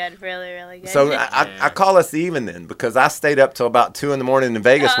really good. Really, really good. So I call us even then because I stayed up till about 2 a.m. in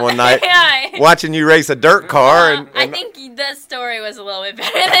Vegas one night watching you race a dirt car. And I think that story was a little bit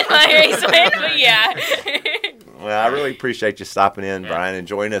better than my race win, but yeah. Well, I really appreciate you stopping in, Brian, and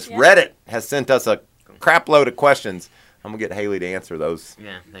joining us. Yeah. Reddit has sent us a crap load of questions. I'm going to get Haley to answer those.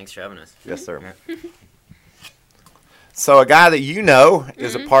 Yeah, thanks for having us. Yes, sir. Yeah. So a guy that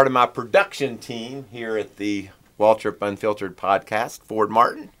is a part of my production team here at the Waltrip Unfiltered podcast. Ford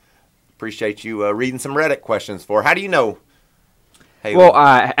Martin, appreciate you reading some Reddit questions for. How do you know? Haley? Well,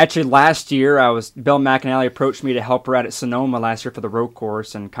 actually, last year, Bill McAnally approached me to help her out at Sonoma last year for the road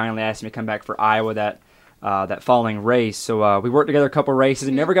course and kindly asked me to come back for Iowa that following race. So we worked together a couple of races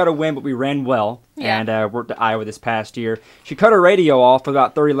and never got a win, but we ran well and worked at Iowa this past year. She cut her radio off with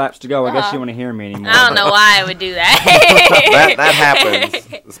about 30 laps to go. I guess she didn't want to hear me anymore. I don't know why I would do that. that happens.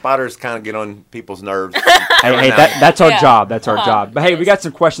 The spotters kind of get on people's nerves. Hey, that's our job. That's our job. But hey, we got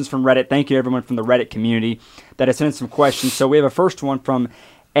some questions from Reddit. Thank you, everyone from the Reddit community that has sent in some questions. So we have a first one from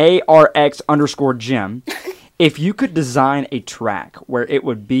ARX_Jim. If you could design a track, where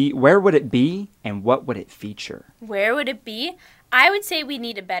would it be, and what would it feature? Where would it be? I would say we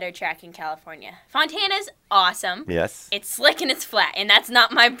need a better track in California. Fontana's awesome. Yes. It's slick and it's flat, and that's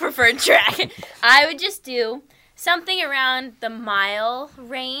not my preferred track. I would just do something around the mile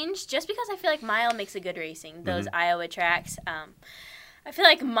range, just because I feel like mile makes a good racing. Those Iowa tracks. I feel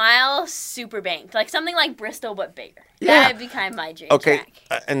like mile super banked, like something like Bristol but bigger. Yeah. That would be kind of my dream track.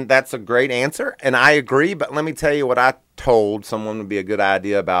 And that's a great answer, and I agree. But let me tell you what I told someone would be a good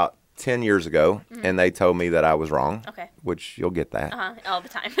idea about 10 years ago, and they told me that I was wrong. Okay. Which you'll get that. All the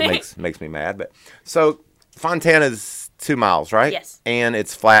time. makes me mad. But so Fontana's 2 miles, right? Yes. And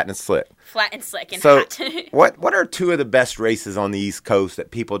it's flat and it's slick. Flat and slick and So hot. what are two of the best races on the East Coast that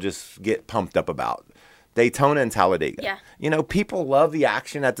people just get pumped up about? Daytona and Talladega. Yeah. You know, people love the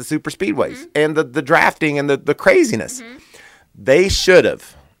action at the super speedways and the drafting and the craziness. They should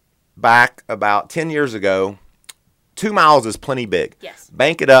have, back about 10 years ago, 2 miles is plenty big. Yes.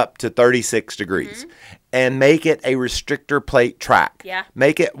 Bank it up to 36 degrees and make it a restrictor plate track. Yeah.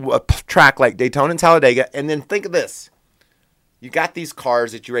 Make it a track like Daytona and Talladega. And then think of this. You got these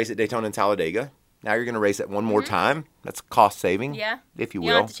cars that you race at Daytona and Talladega. Now you're going to race it one more time. That's cost saving, if you will.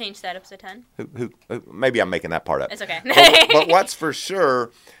 You don't have to change setups a ton. Who, maybe I'm making that part up. It's okay. but what's for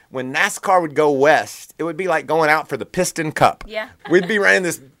sure, when NASCAR would go west, it would be like going out for the Piston Cup. Yeah. We'd be running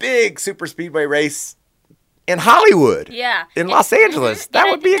this big super speedway race in Hollywood. Yeah. In Los Angeles. That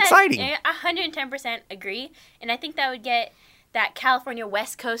would be exciting. I 110% agree. And I think that would get that California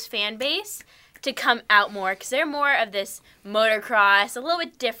West Coast fan base to come out more, because they're more of this motocross, a little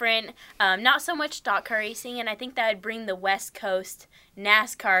bit different, not so much stock car racing, and I think that would bring the West Coast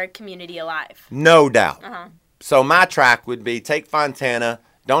NASCAR community alive. No doubt. So my track would be take Fontana,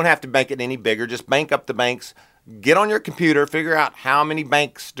 don't have to bank it any bigger, just bank up the banks, get on your computer, figure out how many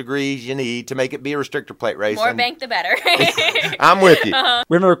banks degrees you need to make it be a restrictor plate race. More bank, the better. I'm with you. We have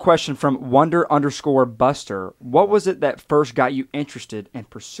another question from Wonder_Buster. What was it that first got you interested in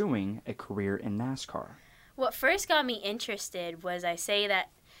pursuing a career in NASCAR? What first got me interested was, I say,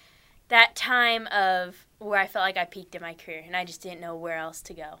 that time of where I felt like I peaked in my career and I just didn't know where else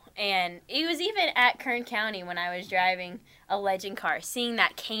to go. And it was even at Kern County when I was driving a Legend car, seeing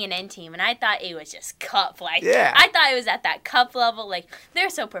that K&N team, and I thought it was just Cup. Like, I thought it was at that Cup level. Like,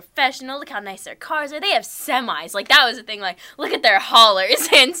 they're so professional. Look how nice their cars are. They have semis. Like, that was the thing. Like, look at their haulers.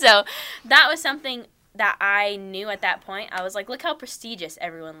 And so that was something that I knew at that point. I was like, look how prestigious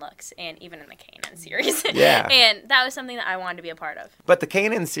everyone looks, and even in the K&N series. Yeah. And that was something that I wanted to be a part of. But the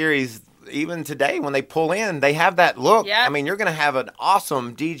K&N series, even today, when they pull in, they have that look. Yeah. I mean, you're going to have an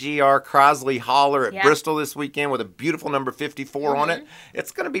awesome DGR Crosley hauler at Bristol this weekend with a beautiful number 54 on it.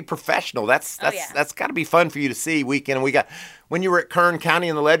 It's going to be professional. That's got to be fun for you to see weekend. And we got, when you were at Kern County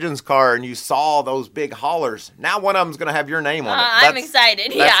in the Legends car and you saw those big haulers, now one of them's going to have your name on it. I'm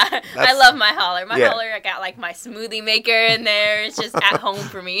excited. I love my hauler. My hauler, I got like my smoothie maker in there. It's just at home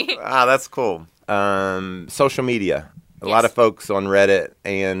for me. That's cool. Social media. A lot of folks on Reddit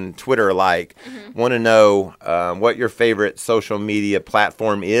and Twitter alike want to know what your favorite social media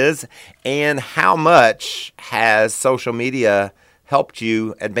platform is and how much has social media helped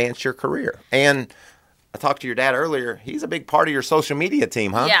you advance your career. And I talked to your dad earlier. He's a big part of your social media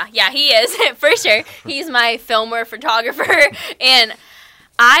team, huh? Yeah, he is, for sure. He's my filmer, photographer, and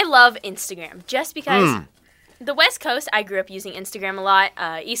I love Instagram just because the West Coast, I grew up using Instagram a lot.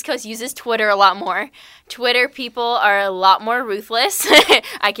 East Coast uses Twitter a lot more. Twitter people are a lot more ruthless.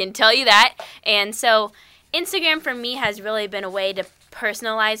 I can tell you that. And so Instagram for me has really been a way to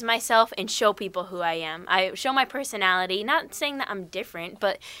personalize myself and show people who I am. I show my personality, not saying that I'm different,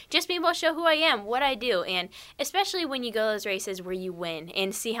 but just being able to show who I am, what I do. And especially when you go to those races where you win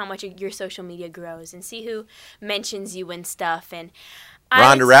and see how much your social media grows and see who mentions you and stuff. And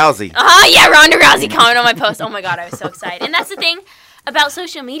Ronda Rousey. Ronda Rousey commented on my post. Oh my God, I was so excited. And that's the thing. about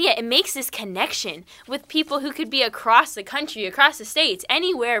social media, it makes this connection with people who could be across the country, across the states,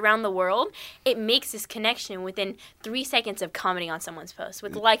 anywhere around the world. It makes this connection within 3 seconds of commenting on someone's post,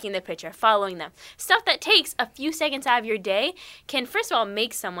 with liking the picture, following them. Stuff that takes a few seconds out of your day can, first of all,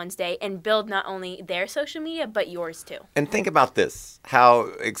 make someone's day and build not only their social media, but yours too. And think about this, how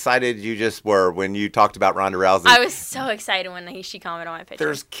excited you just were when you talked about Ronda Rousey. I was so excited when she commented on my picture.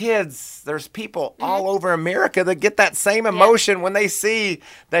 There's kids, there's people all over America that get that same emotion when they see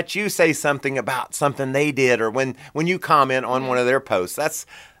that you say something about something they did, or when you comment on one of their posts. That's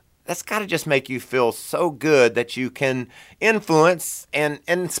got to just make you feel so good that you can influence and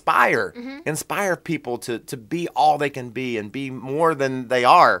inspire people to be all they can be and be more than they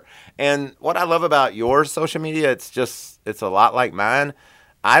are. And what I love about your social media, it's a lot like mine.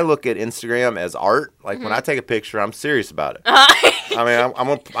 I look at Instagram as art. Like when I take a picture, I'm serious about it. I mean,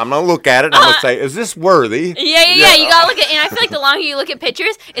 I'm gonna look at it and I'm gonna say, is this worthy? Yeah. You gotta look at, and I feel like the longer you look at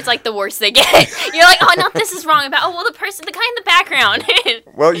pictures, it's like the worse they get. You're like, oh no, this is wrong about. Oh well, the guy in the background.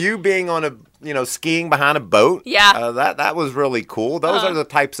 Well, you being on skiing behind a boat. Yeah. That was really cool. Those are the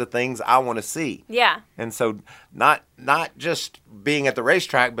types of things I want to see. Yeah. And so not just being at the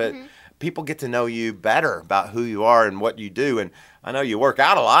racetrack, but people get to know you better about who you are and what you do. And I know you work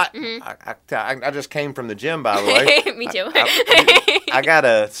out a lot. I just came from the gym, by the way. Me too. I got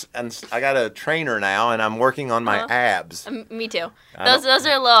a trainer now, and I'm working on my abs. Me too. Those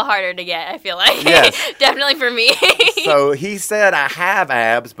are a little harder to get, I feel like. Yes. Definitely for me. So he said I have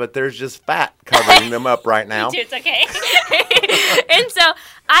abs, but there's just fat covering them up right now. Me too, it's okay. And so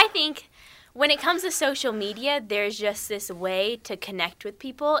I think when it comes to social media, there's just this way to connect with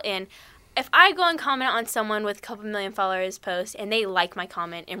people. And if I go and comment on someone with a couple million followers post and they like my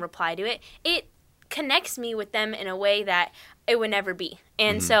comment and reply to it, it connects me with them in a way that it would never be.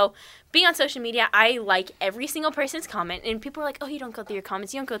 And so being on social media, I like every single person's comment. And people are like, oh, you don't go through your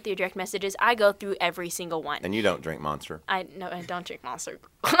comments. You don't go through your direct messages. I go through every single one. And you don't drink Monster. No, I don't drink Monster.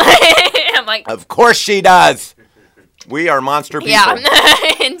 I'm like, of course she does. We are monster people.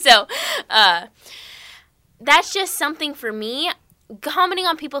 Yeah. And so that's just something for me. Commenting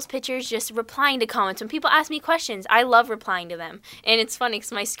on people's pictures, just replying to comments. When people ask me questions, I love replying to them. And it's funny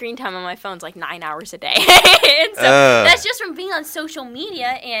because my screen time on my phone is like 9 hours a day. And so that's just from being on social media.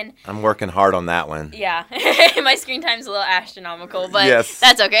 And I'm working hard on that one. Yeah. My screen time's a little astronomical, but yes.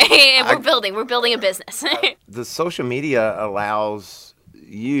 That's okay. We're building a business. The social media allows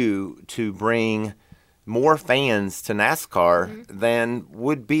you to bring more fans to NASCAR than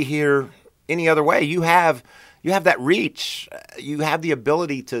would be here any other way. You have that reach. You have the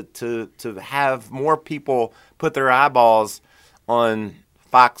ability to have more people put their eyeballs on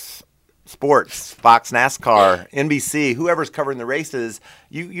Fox Sports, Fox NASCAR, NBC, whoever's covering the races.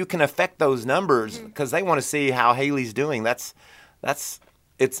 You can affect those numbers because they want to see how Haley's doing. It's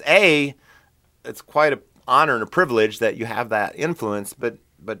quite an honor and a privilege that you have that influence, but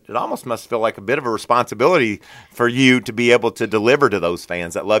it almost must feel like a bit of a responsibility for you to be able to deliver to those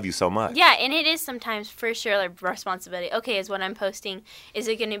fans that love you so much. Yeah, and it is sometimes for sure a responsibility. Okay, is what I'm posting, is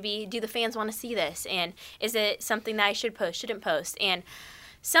it going to be, do the fans want to see this? And is it something that I should post, shouldn't post? And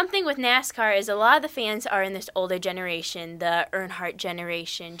something with NASCAR is a lot of the fans are in this older generation, the Earnhardt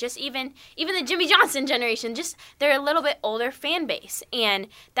generation, just even the Jimmy Johnson generation, just they're a little bit older fan base. And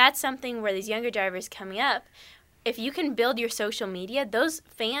that's something where these younger drivers coming up, if you can build your social media, those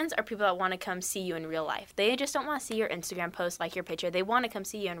fans are people that want to come see you in real life. They just don't want to see your Instagram post, like your picture. They want to come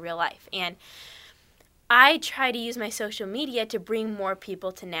see you in real life. And I try to use my social media to bring more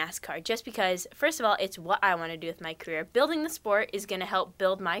people to NASCAR just because, first of all, it's what I want to do with my career. Building the sport is going to help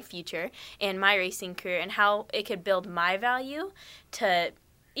build my future and my racing career and how it could build my value to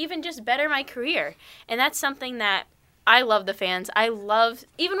even just better my career. And that's something that I love the fans. Even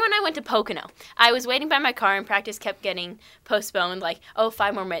when I went to Pocono, I was waiting by my car and practice kept getting postponed, like,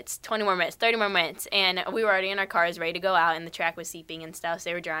 5 more minutes, 20 more minutes, 30 more minutes. And we were already in our cars ready to go out, and the track was seeping and stuff, so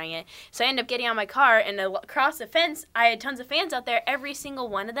they were drying it. So I ended up getting on my car, and across the fence, I had tons of fans out there. Every single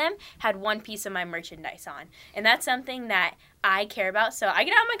one of them had one piece of my merchandise on. And that's something that I care about. So I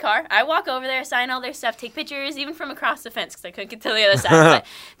get out of my car, I walk over there, sign all their stuff, take pictures, even from across the fence because I couldn't get to the other side. But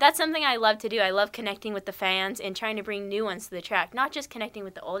that's something I love to do. I love connecting with the fans and trying to bring new ones to the track, not just connecting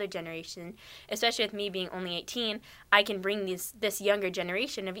with the older generation, especially with me being only 18. I can bring this younger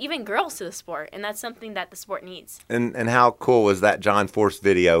generation of even girls to the sport, and that's something that the sport needs. And how cool was that John Force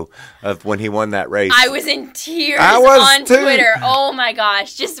video of when he won that race? I was in tears on Twitter. Oh my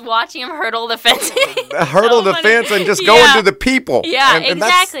gosh, just watching him hurdle the fence. Hurdle the fence and just going to the people. Yeah, and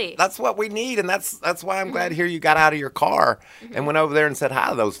exactly. That's what we need, and that's why I'm glad to hear you got out of your car and went over there and said hi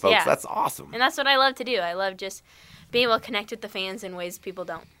to those folks. Yeah. That's awesome. And that's what I love to do. I love just being able to connect with the fans in ways people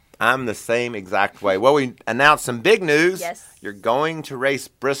don't. I'm the same exact way. Well, we announced some big news. Yes. You're going to race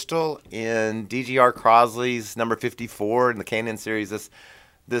Bristol in DGR Crosley's number 54 in the K&N Series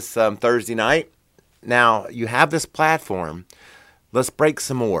this Thursday night. Now, you have this platform. Let's break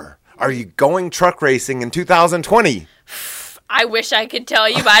some more. Are you going truck racing in 2020? I wish I could tell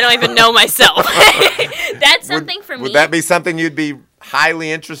you, but I don't even know myself. That's something for me. Would that be something you'd be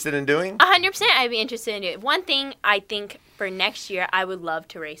highly interested in doing? 100% I'd be interested in it. One thing I think for next year, I would love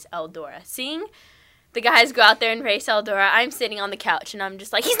to race Eldora. Seeing the guys go out there and race Eldora, I'm sitting on the couch and I'm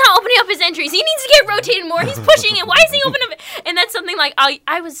just like, he's not opening up his entries. He needs to get rotated more. He's pushing it. Why is he opening up? And that's something like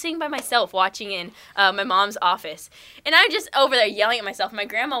I was sitting by myself watching in my mom's office. And I'm just over there yelling at myself. My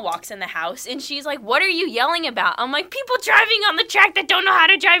grandma walks in the house and she's like, what are you yelling about? I'm like, people driving on the track that don't know how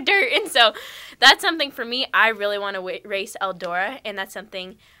to drive dirt. And so that's something for me. I really want to race Eldora, and that's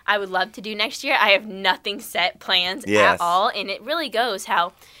something I would love to do next year. I have nothing set plans at all, and it really goes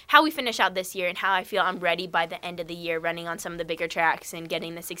how we finish out this year and how I feel I'm ready by the end of the year running on some of the bigger tracks and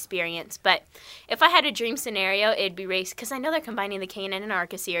getting this experience. But if I had a dream scenario, it'd be race, because I know they're combining the K&N and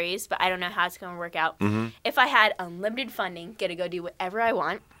ARCA series, but I don't know how it's going to work out. Mm-hmm. If I had unlimited funding, get to go do whatever I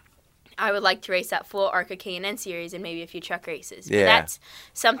want, I would like to race that full ARCA K&N series and maybe a few truck races. Yeah. But that's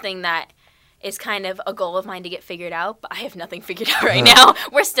something that is kind of a goal of mine to get figured out, but I have nothing figured out right now.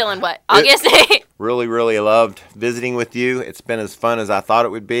 We're still in August? Really, really loved visiting with you. It's been as fun as I thought it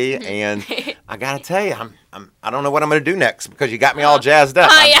would be, and I gotta tell you, I don't know what I'm gonna do next because you got me all jazzed up.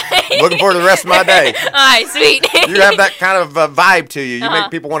 I'm looking forward to the rest of my day. All right, sweet. You have that kind of vibe to you. You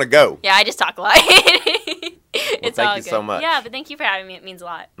make people want to go. Yeah, I just talk a lot. It's thank all you good. so much. Yeah, but thank you for having me. It means a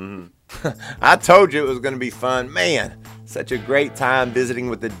lot. Mm-hmm. I told you it was going to be fun. Man, such a great time visiting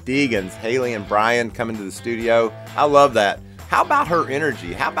with the Deegans. Haley and Brian coming to the studio. I love that. How about her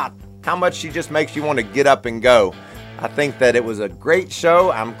energy? How about how much she just makes you want to get up and go? I think that it was a great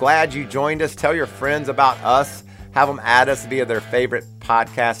show. I'm glad you joined us. Tell your friends about us. Have them add us via their favorite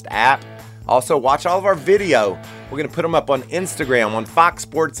podcast app. Also, watch all of our video. We're going to put them up on Instagram, on Fox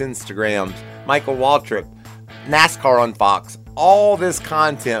Sports Instagram, Michael Waltrip, NASCAR on Fox. All this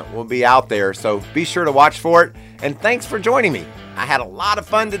content will be out there, so be sure to watch for it. And thanks for joining me. I had a lot of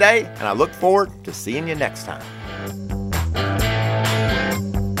fun today, and I look forward to seeing you next time.